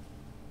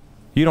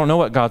 you don't know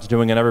what God's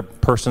doing in every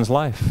person's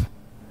life.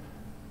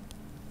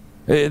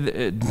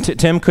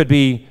 Tim could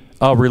be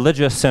a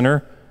religious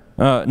sinner.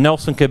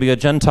 Nelson could be a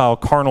Gentile,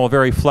 carnal,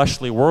 very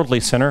fleshly, worldly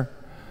sinner.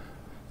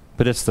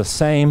 But it's the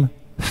same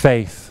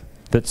faith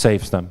that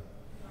saves them.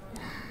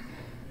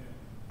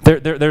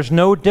 There's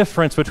no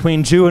difference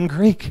between Jew and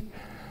Greek.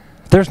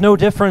 There's no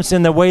difference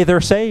in the way they're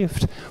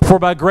saved. For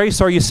by grace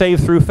are you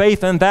saved through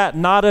faith, and that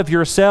not of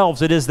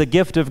yourselves. It is the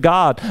gift of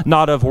God,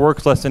 not of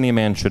works, lest any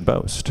man should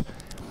boast.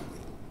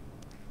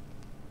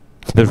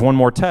 There's one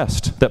more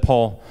test that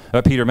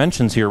Peter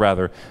mentions here,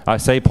 rather. I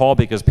say Paul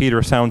because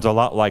Peter sounds a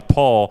lot like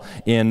Paul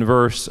in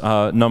verse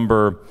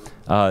number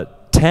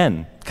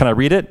 10. Can I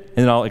read it?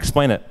 And I'll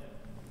explain it.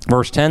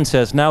 Verse 10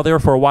 says, now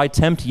therefore why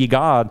tempt ye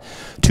God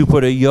to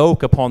put a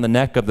yoke upon the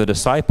neck of the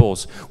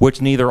disciples, which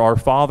neither our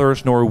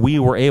fathers nor we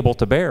were able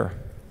to bear?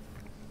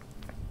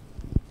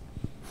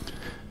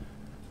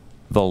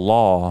 The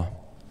law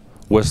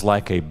was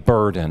like a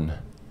burden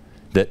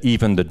that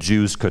even the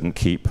Jews couldn't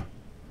keep.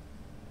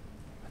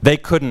 They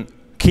couldn't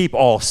keep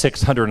all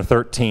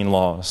 613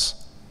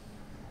 laws.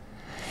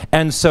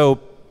 And so,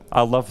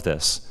 I love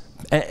this.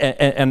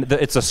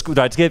 it's a school.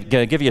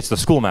 It's the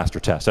schoolmaster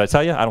test. Did I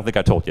tell you? I don't think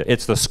I told you.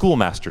 It's the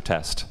schoolmaster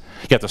test.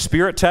 You got the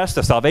spirit test,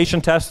 the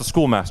salvation test, the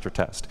schoolmaster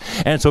test.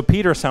 And so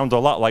Peter sounds a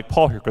lot like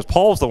Paul here, because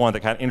Paul's the one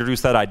that kind of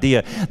introduced that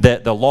idea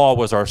that the law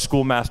was our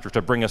schoolmaster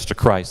to bring us to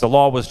Christ. The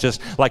law was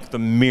just like the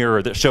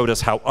mirror that showed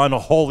us how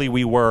unholy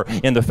we were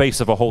in the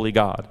face of a holy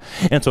God.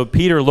 And so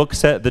Peter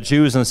looks at the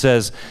Jews and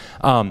says,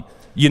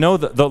 you know,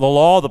 the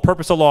law, the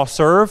purpose the law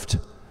served,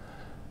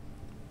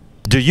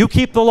 do you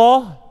keep the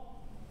law?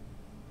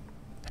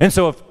 And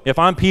so if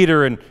I'm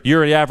Peter and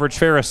you're the average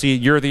Pharisee,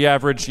 you're the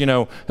average,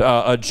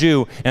 a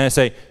Jew, and I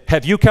say,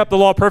 have you kept the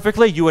law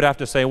perfectly? You would have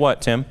to say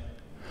what, Tim?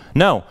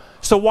 No.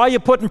 So why are you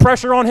putting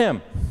pressure on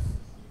him?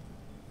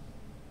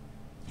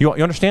 You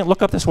understand?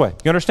 Look up this way.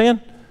 You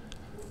understand?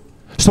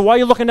 So why are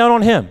you looking down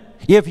on him?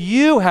 If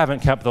you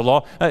haven't kept the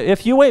law,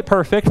 if you ain't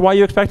perfect, why do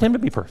you expect him to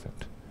be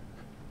perfect?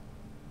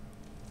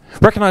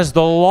 Recognize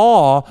the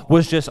law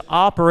was just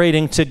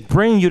operating to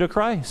bring you to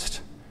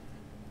Christ.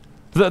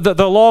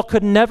 The law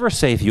could never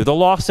save you. The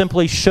law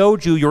simply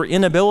showed you your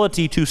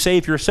inability to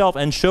save yourself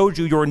and showed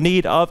you your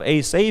need of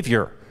a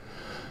Savior.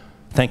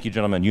 Thank you,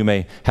 gentlemen. You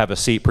may have a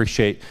seat.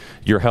 Appreciate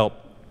your help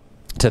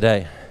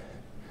today.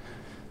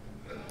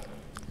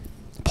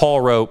 Paul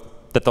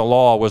wrote that the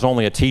law was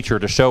only a teacher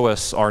to show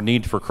us our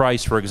need for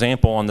Christ. For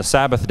example, on the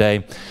Sabbath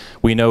day,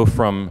 we know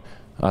from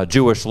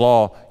Jewish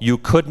law, you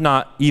could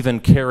not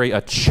even carry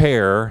a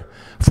chair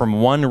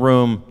from one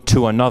room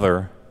to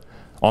another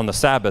on the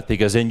Sabbath,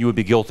 because then you would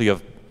be guilty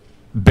of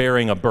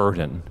bearing a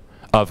burden,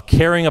 of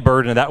carrying a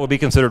burden, and that would be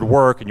considered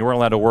work, and you weren't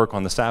allowed to work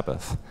on the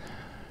Sabbath.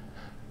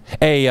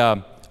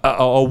 A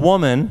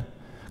woman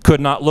could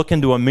not look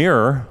into a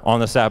mirror on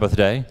the Sabbath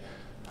day,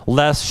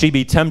 lest she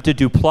be tempted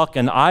to pluck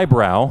an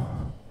eyebrow,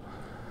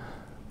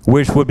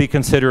 which would be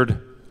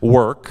considered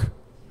work.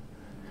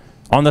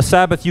 On the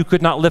Sabbath, you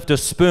could not lift a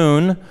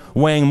spoon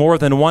weighing more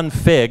than 1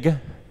 fig.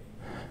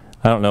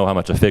 I don't know how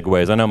much a fig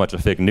weighs. I know how much a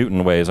fig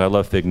Newton weighs. I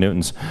love fig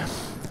Newtons.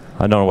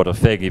 I don't know what a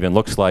fig even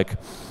looks like.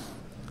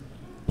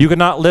 You could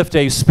not lift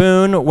a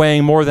spoon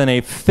weighing more than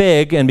a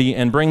fig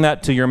and bring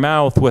that to your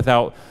mouth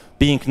without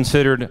being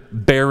considered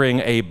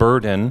bearing a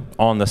burden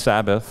on the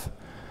Sabbath.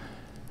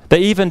 They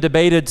even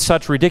debated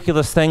such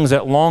ridiculous things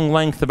at long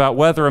length about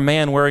whether a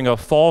man wearing a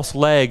false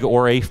leg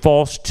or a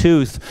false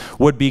tooth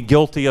would be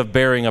guilty of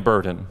bearing a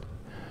burden.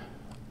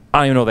 I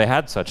don't even know they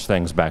had such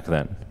things back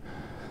then.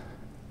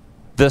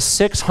 The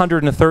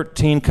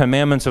 613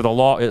 commandments of the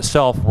law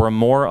itself were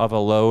more of a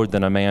load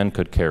than a man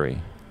could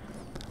carry.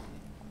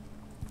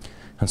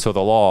 And so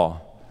the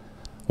law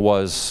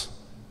was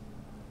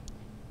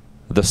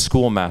the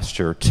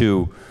schoolmaster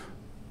to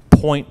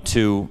point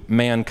to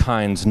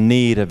mankind's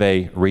need of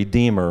a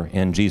Redeemer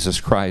in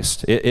Jesus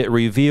Christ. It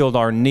revealed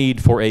our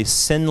need for a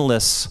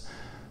sinless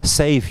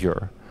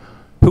Savior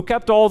who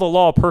kept all the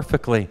law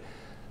perfectly,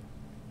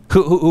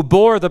 who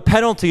bore the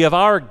penalty of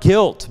our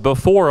guilt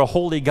before a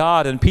holy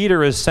God. And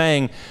Peter is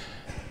saying,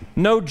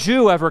 no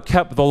Jew ever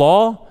kept the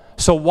law,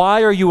 so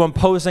why are you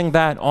imposing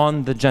that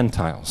on the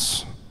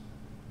Gentiles?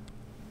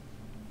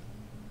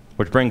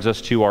 Which brings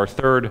us to our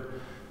third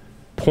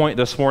point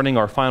this morning.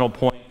 Our final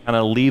point kind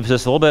of leaves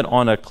us a little bit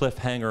on a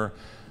cliffhanger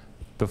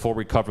before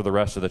we cover the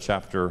rest of the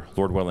chapter,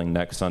 Lord willing,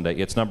 next Sunday.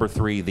 It's number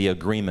 3, the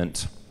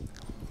agreement.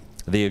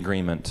 The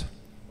agreement.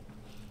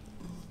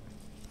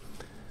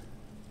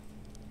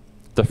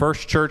 The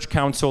first church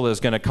council is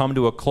going to come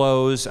to a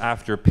close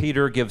after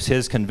Peter gives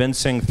his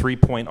convincing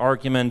 3-point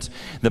argument.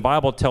 The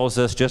Bible tells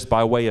us, just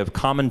by way of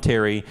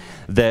commentary,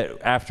 that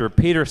after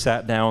Peter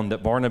sat down,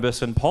 that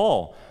Barnabas and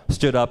Paul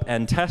stood up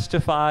and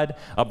testified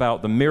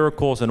about the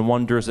miracles and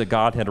wonders that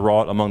God had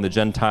wrought among the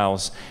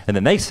Gentiles. And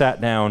then they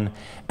sat down,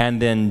 and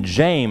then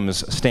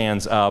James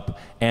stands up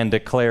and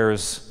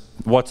declares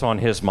what's on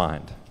his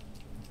mind.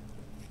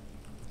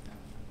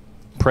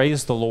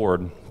 Praise the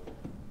Lord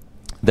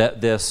that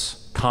this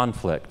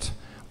conflict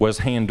was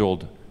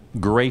handled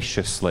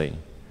graciously,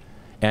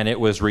 and it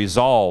was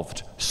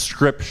resolved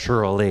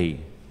scripturally,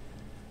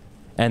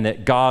 and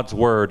that God's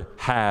word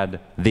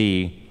had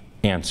the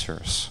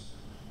answers.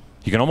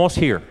 You can almost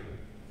hear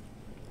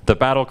the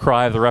battle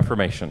cry of the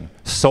Reformation,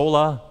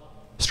 sola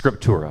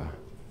scriptura,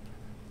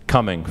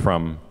 coming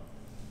from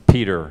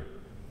Peter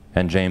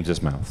and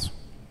James's mouths.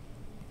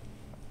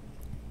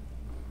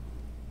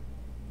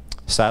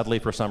 Sadly,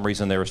 for some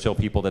reason, there are still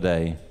people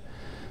today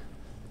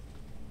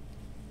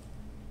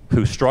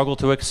who struggle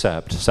to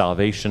accept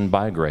salvation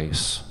by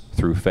grace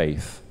through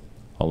faith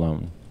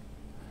alone.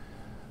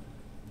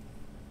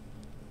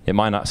 It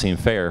might not seem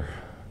fair,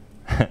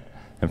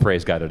 and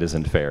praise God it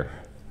isn't fair.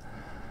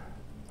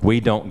 We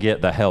don't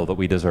get the hell that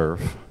we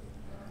deserve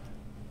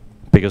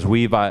because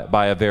we,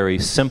 by a very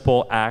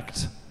simple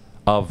act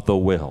of the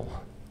will,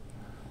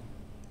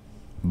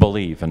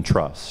 believe and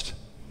trust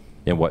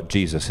in what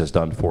Jesus has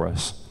done for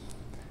us.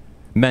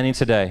 Many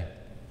today,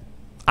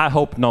 I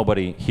hope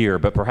nobody here,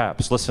 but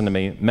perhaps, listen to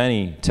me,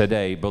 many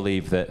today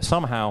believe that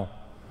somehow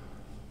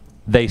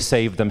they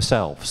save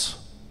themselves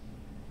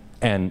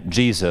and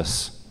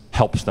Jesus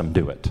helps them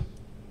do it.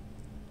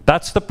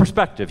 That's the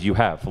perspective you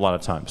have a lot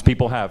of times.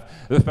 People have,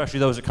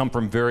 especially those that come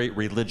from very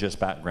religious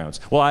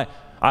backgrounds. Well,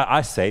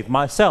 I saved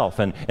myself,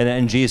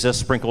 and Jesus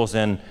sprinkles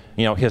in,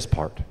 his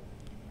part.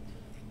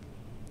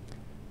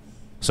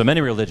 So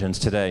many religions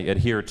today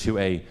adhere to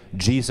a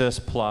Jesus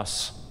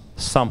plus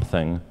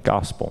something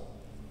gospel.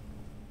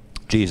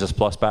 Jesus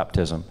plus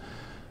baptism,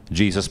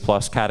 Jesus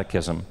plus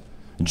catechism,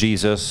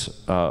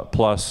 Jesus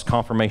plus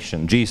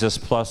confirmation, Jesus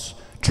plus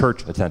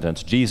church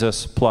attendance,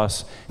 Jesus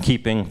plus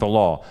keeping the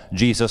law,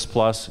 Jesus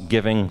plus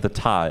giving the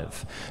tithe,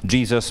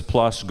 Jesus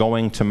plus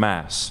going to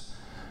Mass.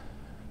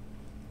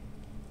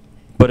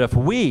 But if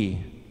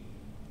we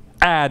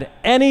add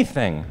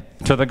anything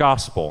to the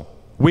gospel,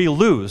 we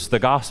lose the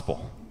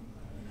gospel.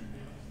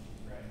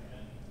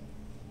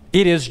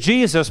 It is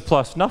Jesus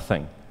plus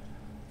nothing.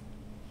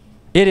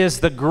 It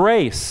is the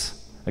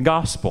grace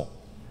gospel.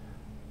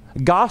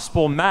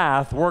 Gospel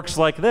math works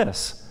like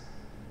this.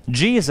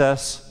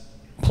 Jesus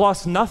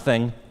plus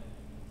nothing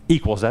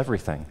equals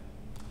everything.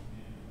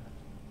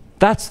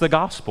 That's the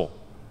gospel.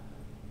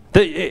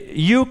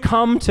 You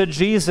come to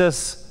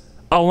Jesus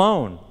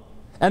alone.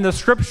 And the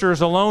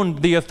scriptures alone,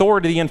 the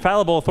authority, the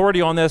infallible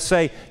authority on this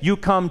say, you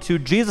come to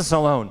Jesus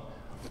alone,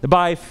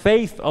 by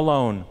faith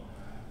alone,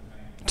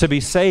 to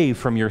be saved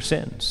from your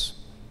sins.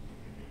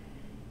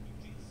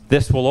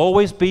 This will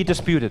always be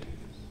disputed.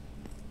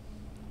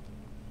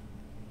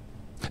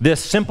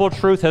 This simple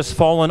truth has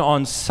fallen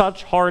on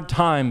such hard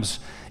times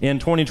in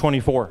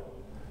 2024.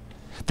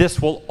 This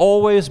will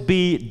always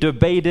be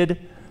debated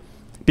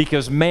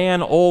because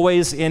man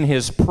always in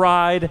his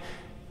pride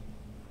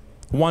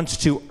wants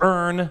to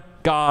earn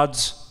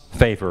God's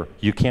favor.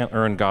 You can't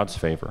earn God's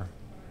favor.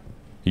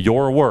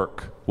 Your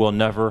work will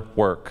never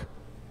work.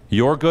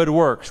 Your good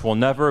works will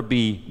never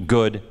be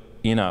good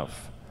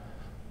enough.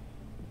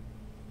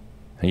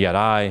 And yet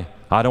I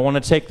don't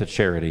want to take the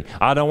charity.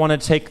 I don't want to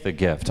take the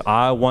gift.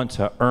 I want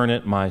to earn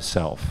it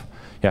myself.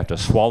 You have to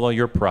swallow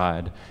your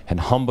pride and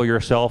humble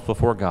yourself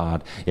before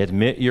God.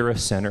 Admit you're a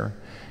sinner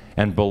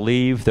and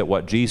believe that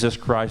what Jesus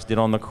Christ did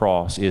on the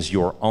cross is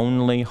your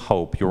only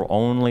hope, your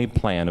only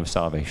plan of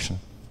salvation.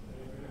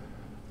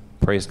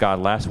 Praise God.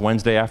 Last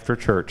Wednesday after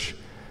church,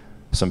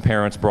 some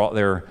parents brought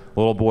their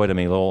little boy to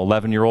me, little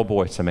 11-year-old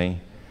boy to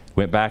me.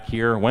 Went back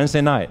here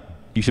Wednesday night.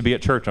 You should be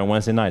at church on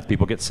Wednesday nights.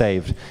 People get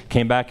saved.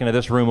 Came back into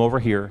this room over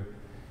here,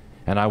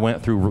 and I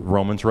went through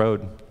Romans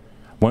Road.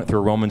 Went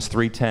through Romans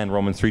 3:10,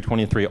 Romans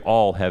 3:23.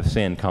 All have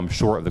sinned, come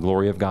short of the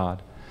glory of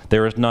God.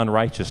 There is none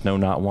righteous, no,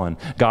 not one.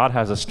 God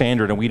has a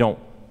standard, and we don't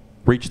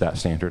reach that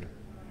standard.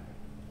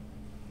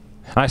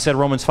 I said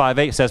Romans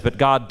 5:8 says, but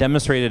God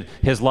demonstrated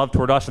his love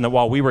toward us, and that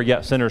while we were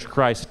yet sinners,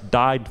 Christ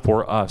died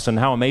for us. And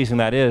how amazing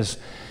that is,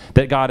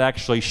 that God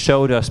actually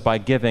showed us by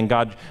giving.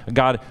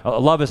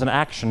 Love is an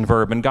action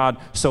verb, and God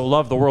so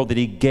loved the world that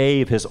he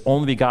gave his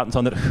only begotten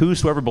Son, that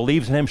whosoever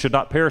believes in him should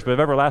not perish, but have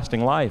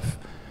everlasting life.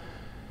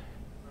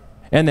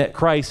 And that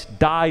Christ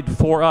died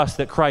for us,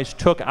 that Christ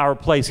took our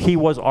place. He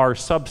was our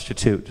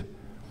substitute.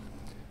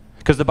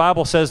 Because the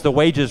Bible says the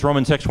wages,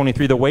 Romans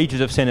 6:23, the wages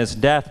of sin is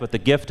death, but the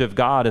gift of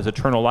God is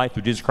eternal life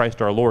through Jesus Christ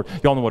our Lord.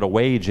 You all know what a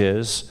wage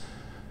is.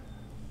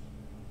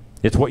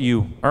 It's what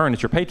you earn.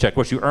 It's your paycheck.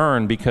 What you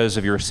earn because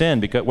of your sin.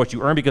 Because what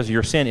you earn because of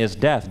your sin is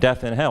death.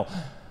 Death in hell.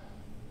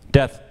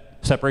 Death,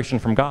 separation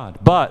from God.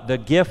 But the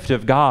gift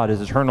of God is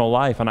eternal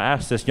life. And I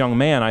asked this young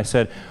man, I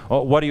said,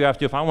 oh, what do you have to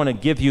do? If I want to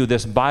give you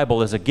this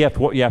Bible as a gift,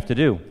 what do you have to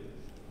do?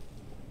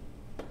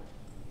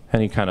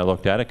 And he kind of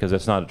looked at it, because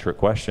it's not a trick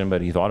question,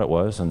 but he thought it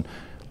was. And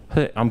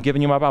hey, I'm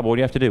giving you my Bible. What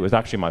do you have to do? It was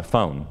actually my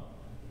phone.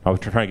 I was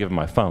trying to give him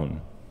my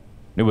phone.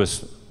 It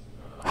was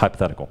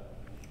hypothetical.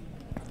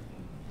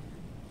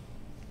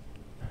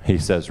 He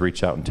says,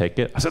 reach out and take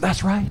it. I said,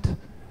 that's right.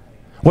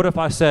 What if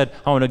I said,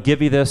 I want to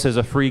give you this as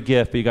a free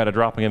gift, but you got to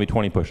drop and give me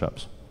 20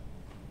 push-ups?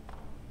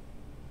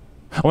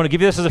 I want to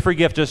give you this as a free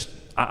gift, just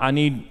I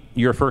need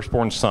your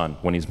firstborn son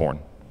when he's born.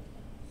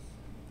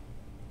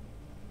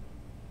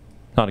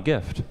 Not a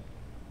gift,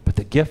 but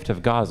the gift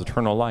of God is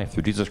eternal life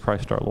through Jesus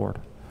Christ our Lord.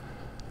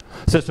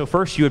 So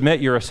first you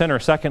admit you're a sinner.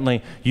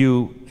 Secondly,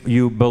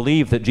 you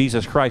believe that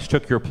Jesus Christ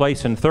took your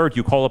place. And third,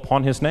 you call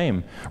upon his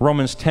name.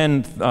 Romans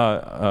 9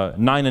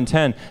 and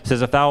 10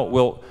 says, if thou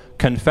wilt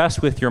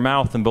confess with your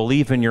mouth and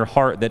believe in your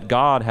heart that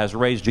God has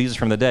raised Jesus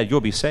from the dead, you'll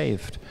be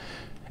saved.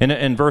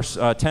 And verse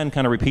 10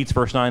 kind of repeats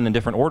verse 9 in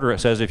different order. It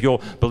says, if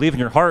you'll believe in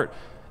your heart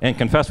and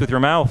confess with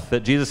your mouth that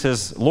Jesus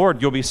is Lord,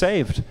 you'll be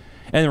saved.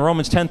 And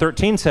Romans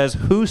 10:13 says,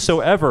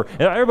 whosoever,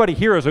 everybody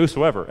here is a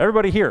whosoever.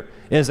 Everybody here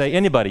is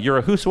anybody. You're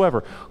a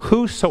whosoever.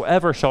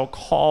 Whosoever shall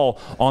call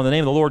on the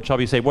name of the Lord shall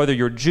be saved, whether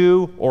you're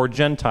Jew or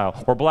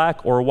Gentile, or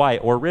black or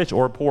white, or rich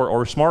or poor,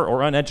 or smart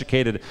or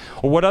uneducated,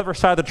 or whatever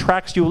side of the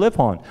tracks you live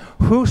on.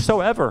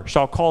 Whosoever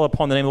shall call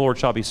upon the name of the Lord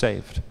shall be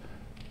saved.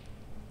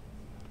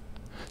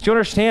 Do you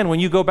understand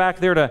when you go back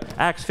there to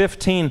Acts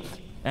 15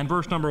 and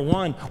verse number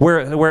 1,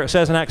 where it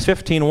says in Acts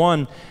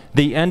 15:1,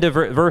 the end of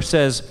verse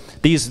says,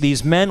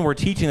 these men were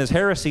teaching this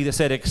heresy that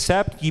said,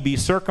 except ye be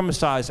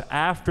circumcised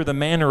after the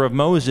manner of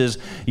Moses,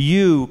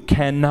 you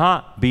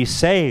cannot be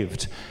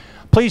saved.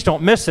 Please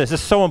don't miss this.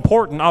 It's so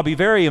important. I'll be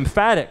very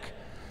emphatic.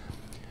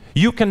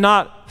 You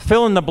cannot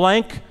fill in the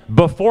blank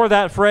before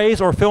that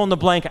phrase or fill in the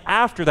blank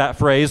after that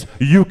phrase,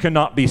 you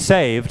cannot be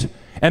saved,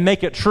 and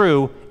make it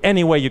true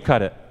any way you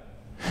cut it.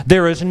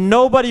 There is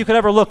nobody you could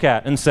ever look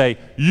at and say,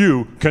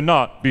 you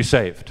cannot be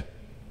saved.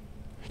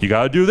 You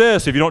got to do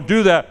this. If you don't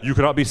do that, you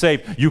cannot be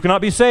saved. You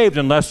cannot be saved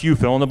unless you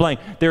fill in the blank.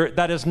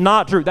 That is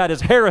not true. That is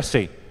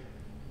heresy.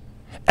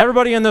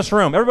 Everybody in this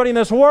room, everybody in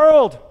this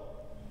world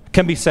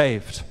can be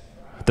saved.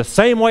 The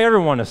same way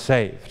everyone is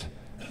saved.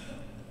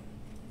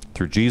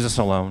 Through Jesus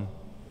alone.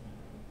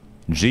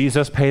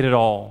 Jesus paid it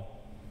all.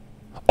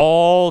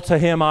 All to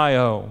him I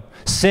owe.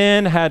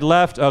 Sin had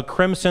left a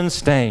crimson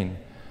stain.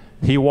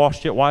 He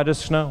washed it white as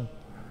snow.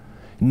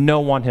 No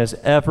one has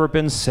ever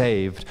been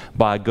saved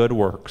by good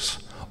works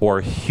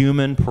or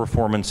human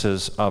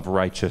performances of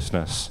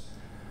righteousness.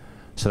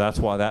 So that's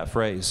why that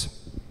phrase,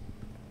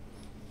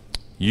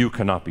 you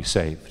cannot be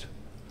saved,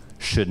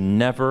 should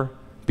never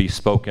be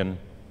spoken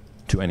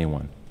to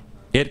anyone.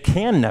 It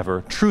can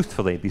never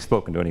truthfully be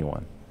spoken to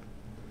anyone.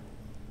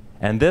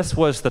 And this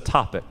was the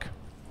topic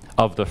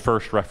of the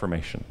First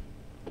Reformation.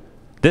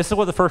 This is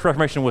what the First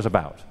Reformation was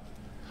about.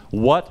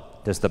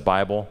 What does the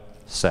Bible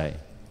say?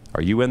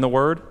 Are you in the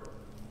Word?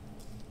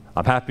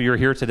 I'm happy you're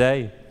here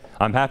today.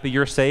 I'm happy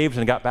you're saved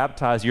and got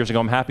baptized years ago.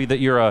 I'm happy that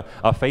you're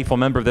a faithful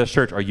member of this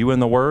church. Are you in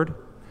the Word?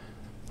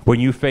 When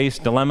you face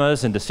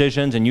dilemmas and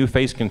decisions and you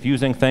face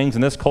confusing things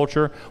in this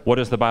culture, what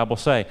does the Bible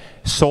say?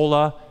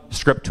 Sola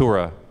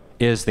Scriptura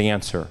is the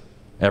answer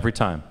every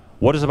time.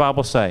 What does the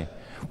Bible say?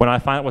 When I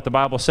find out what the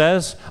Bible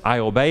says, I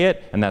obey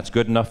it, and that's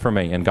good enough for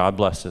me. And God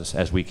blesses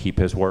as we keep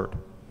His Word.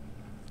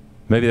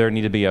 Maybe there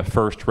need to be a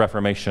first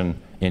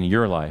reformation in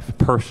your life,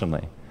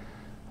 personally,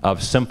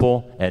 of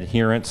simple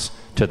adherence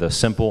to the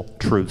simple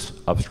truths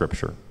of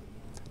Scripture.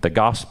 The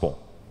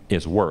gospel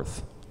is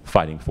worth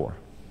fighting for.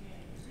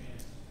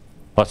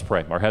 Let's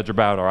pray. Our heads are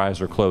bowed, our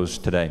eyes are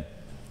closed today.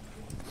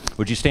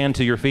 Would you stand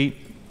to your feet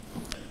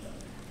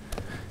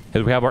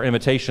as we have our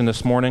invitation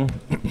this morning?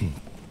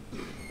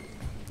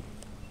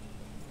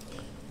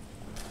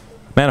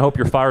 Man, I hope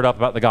you're fired up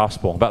about the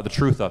gospel, about the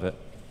truth of it.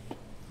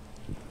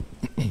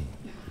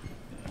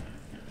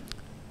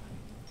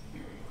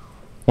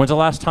 When's the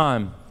last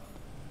time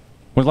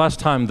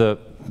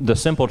the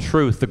simple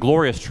truth, the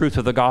glorious truth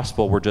of the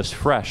gospel were just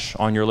fresh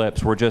on your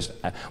lips, were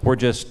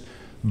just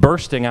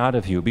bursting out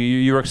of you?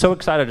 You were so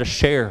excited to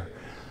share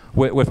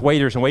with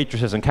waiters and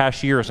waitresses and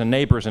cashiers and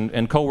neighbors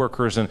and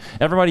coworkers and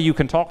everybody you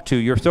can talk to.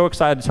 You're so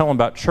excited to tell them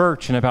about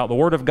church and about the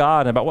Word of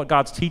God and about what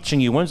God's teaching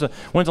you. When's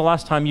the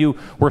last time you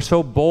were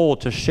so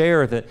bold to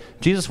share that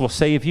Jesus will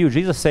save you?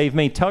 Jesus saved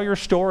me. Tell your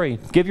story.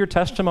 Give your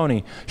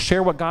testimony.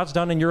 Share what God's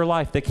done in your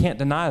life. They can't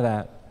deny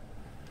that.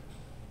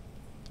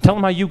 Tell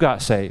them how you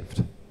got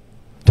saved.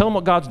 Tell them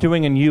what God's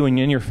doing in you and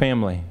in your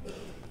family.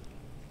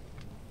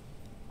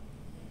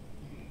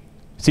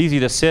 It's easy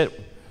to sit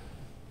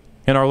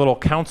in our little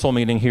council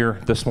meeting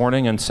here this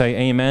morning and say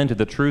amen to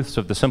the truths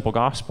of the simple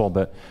gospel,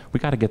 but we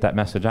got to get that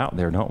message out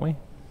there, don't we?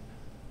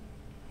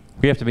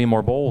 We have to be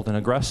more bold and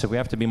aggressive. We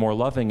have to be more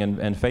loving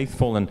and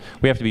faithful, and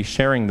we have to be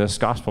sharing this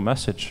gospel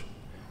message.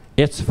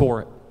 It's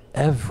for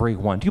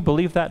everyone. Do you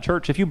believe that,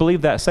 church? If you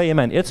believe that, say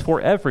amen. It's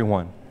for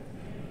everyone.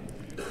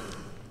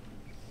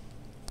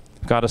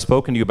 God has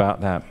spoken to you about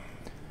that.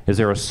 Is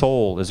there a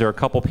soul? Is there a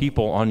couple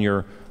people on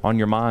your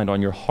mind,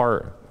 on your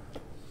heart,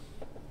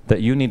 that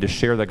you need to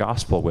share the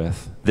gospel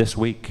with this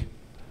week?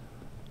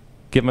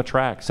 Give them a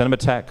tract, send them a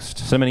text,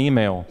 send them an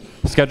email,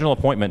 schedule an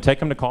appointment, take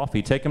them to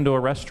coffee, take them to a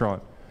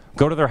restaurant,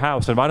 go to their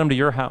house, invite them to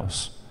your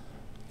house.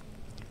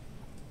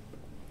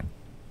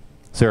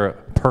 Is there a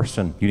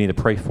person you need to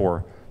pray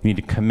for, you need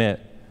to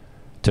commit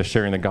to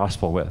sharing the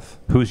gospel with?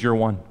 Who's your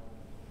one?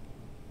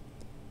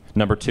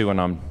 Number two,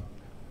 and I'm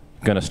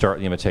going to start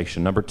the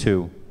invitation. Number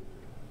two,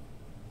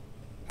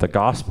 the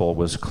gospel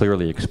was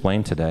clearly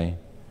explained today.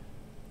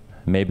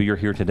 Maybe you're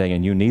here today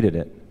and you needed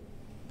it.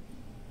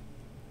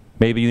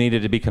 Maybe you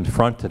needed to be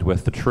confronted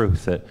with the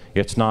truth that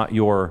it's not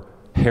your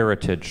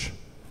heritage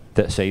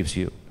that saves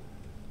you.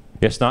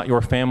 It's not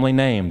your family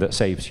name that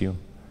saves you.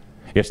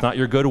 It's not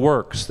your good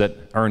works that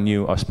earn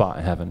you a spot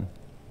in heaven.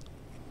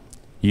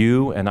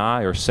 You and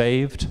I are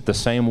saved the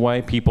same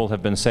way people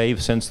have been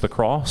saved since the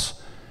cross,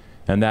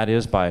 and that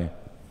is by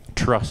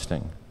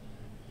trusting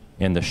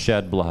in the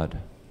shed blood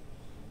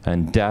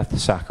and death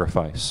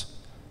sacrifice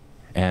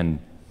and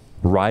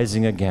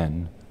rising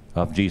again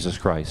of Jesus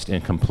Christ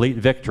in complete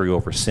victory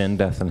over sin,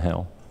 death, and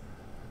hell.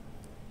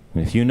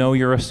 And if you know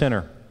you're a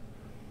sinner,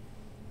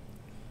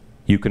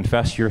 you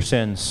confess your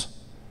sins,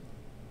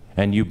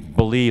 and you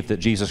believe that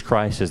Jesus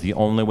Christ is the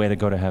only way to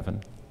go to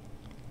heaven,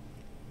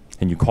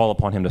 and you call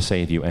upon Him to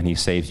save you, and He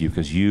saves you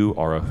because you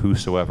are a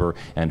whosoever,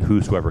 and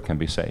whosoever can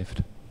be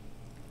saved.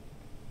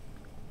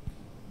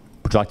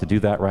 Would you like to do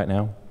that right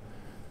now?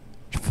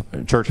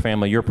 Church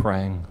family, you're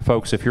praying.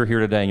 Folks, if you're here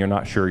today and you're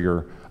not sure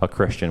you're a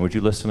Christian, would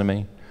you listen to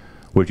me?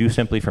 Would you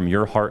simply, from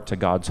your heart to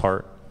God's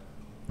heart,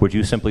 would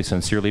you simply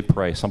sincerely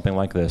pray something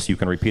like this? You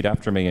can repeat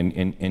after me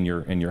in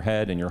your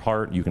head, in your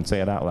heart. You can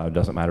say it out loud. It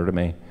doesn't matter to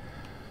me.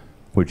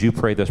 would you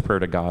pray this prayer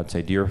to God?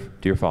 Say,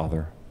 dear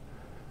Father,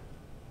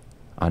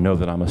 I know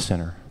that I'm a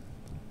sinner.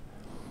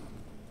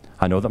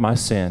 I know that my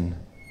sin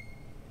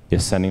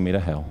is sending me to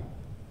hell.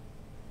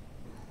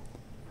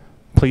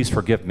 Please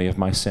forgive me of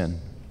my sin.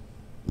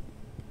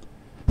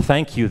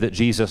 Thank you that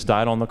Jesus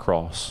died on the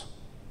cross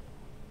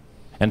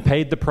and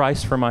paid the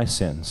price for my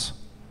sins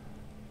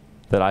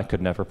that I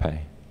could never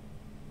pay.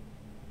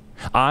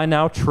 I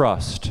now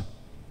trust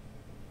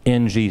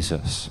in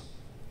Jesus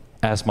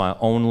as my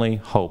only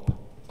hope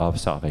of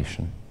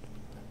salvation.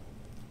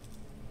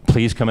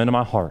 Please come into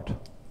my heart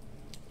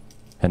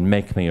and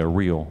make me a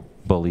real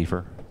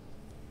believer.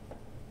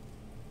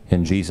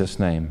 In Jesus'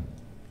 name,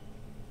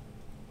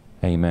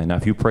 amen. Now,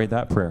 if you prayed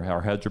that prayer,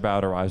 our heads are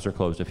bowed, our eyes are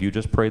closed. If you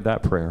just prayed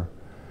that prayer,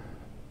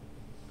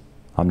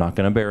 I'm not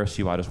going to embarrass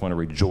you. I just want to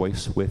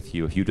rejoice with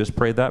you. If you just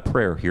prayed that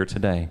prayer here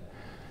today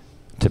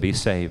to be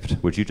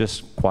saved, would you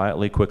just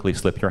quietly, quickly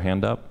slip your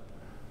hand up?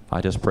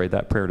 I just prayed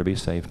that prayer to be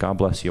saved. God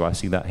bless you. I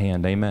see that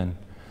hand. Amen.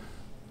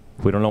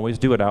 We don't always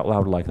do it out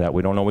loud like that.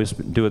 We don't always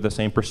do it the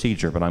same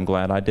procedure, but I'm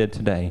glad I did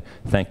today.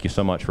 Thank you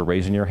so much for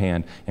raising your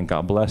hand, and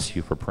God bless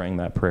you for praying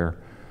that prayer.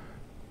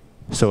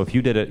 So if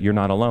you did it, you're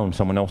not alone.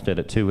 Someone else did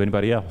it too.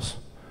 Anybody else?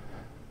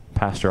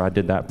 Pastor, I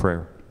did that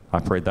prayer. I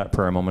prayed that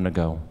prayer a moment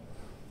ago.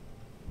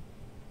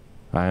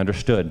 I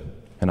understood,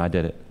 and I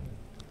did it.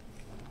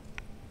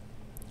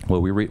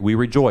 Well, we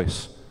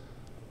rejoice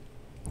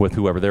with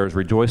whoever. There is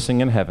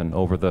rejoicing in heaven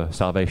over the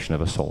salvation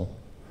of a soul.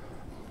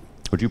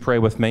 Would you pray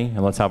with me?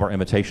 And let's have our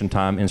invitation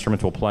time.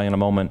 Instruments will play in a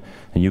moment,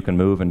 and you can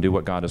move and do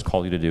what God has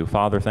called you to do.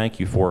 Father, thank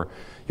you for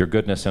your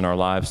goodness in our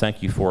lives.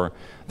 Thank you for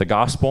the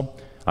gospel.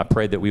 I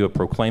pray that we would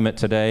proclaim it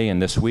today and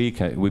this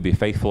week. We'd be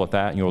faithful at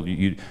that.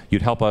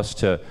 You'd help us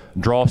to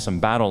draw some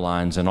battle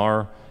lines in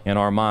our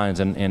minds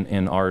and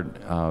in our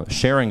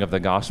sharing of the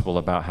gospel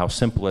about how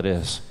simple it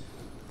is.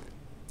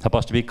 Help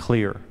us to be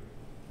clear.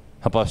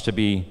 Help us to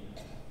be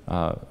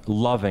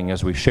loving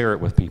as we share it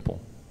with people.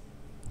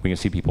 We can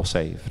see people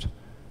saved.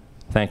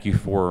 Thank you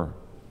for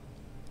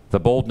the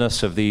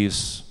boldness of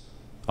these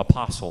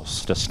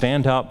apostles to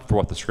stand up for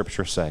what the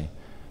Scriptures say.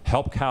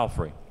 Help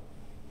Calvary.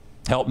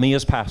 Help me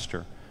as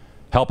pastor.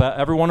 Help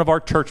every one of our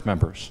church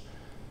members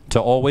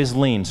to always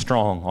lean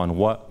strong on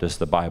what does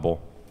the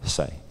Bible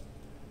say.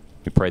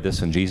 We pray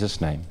this in Jesus'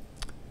 name.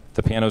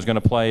 The piano is going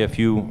to play a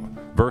few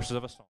verses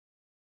of a song.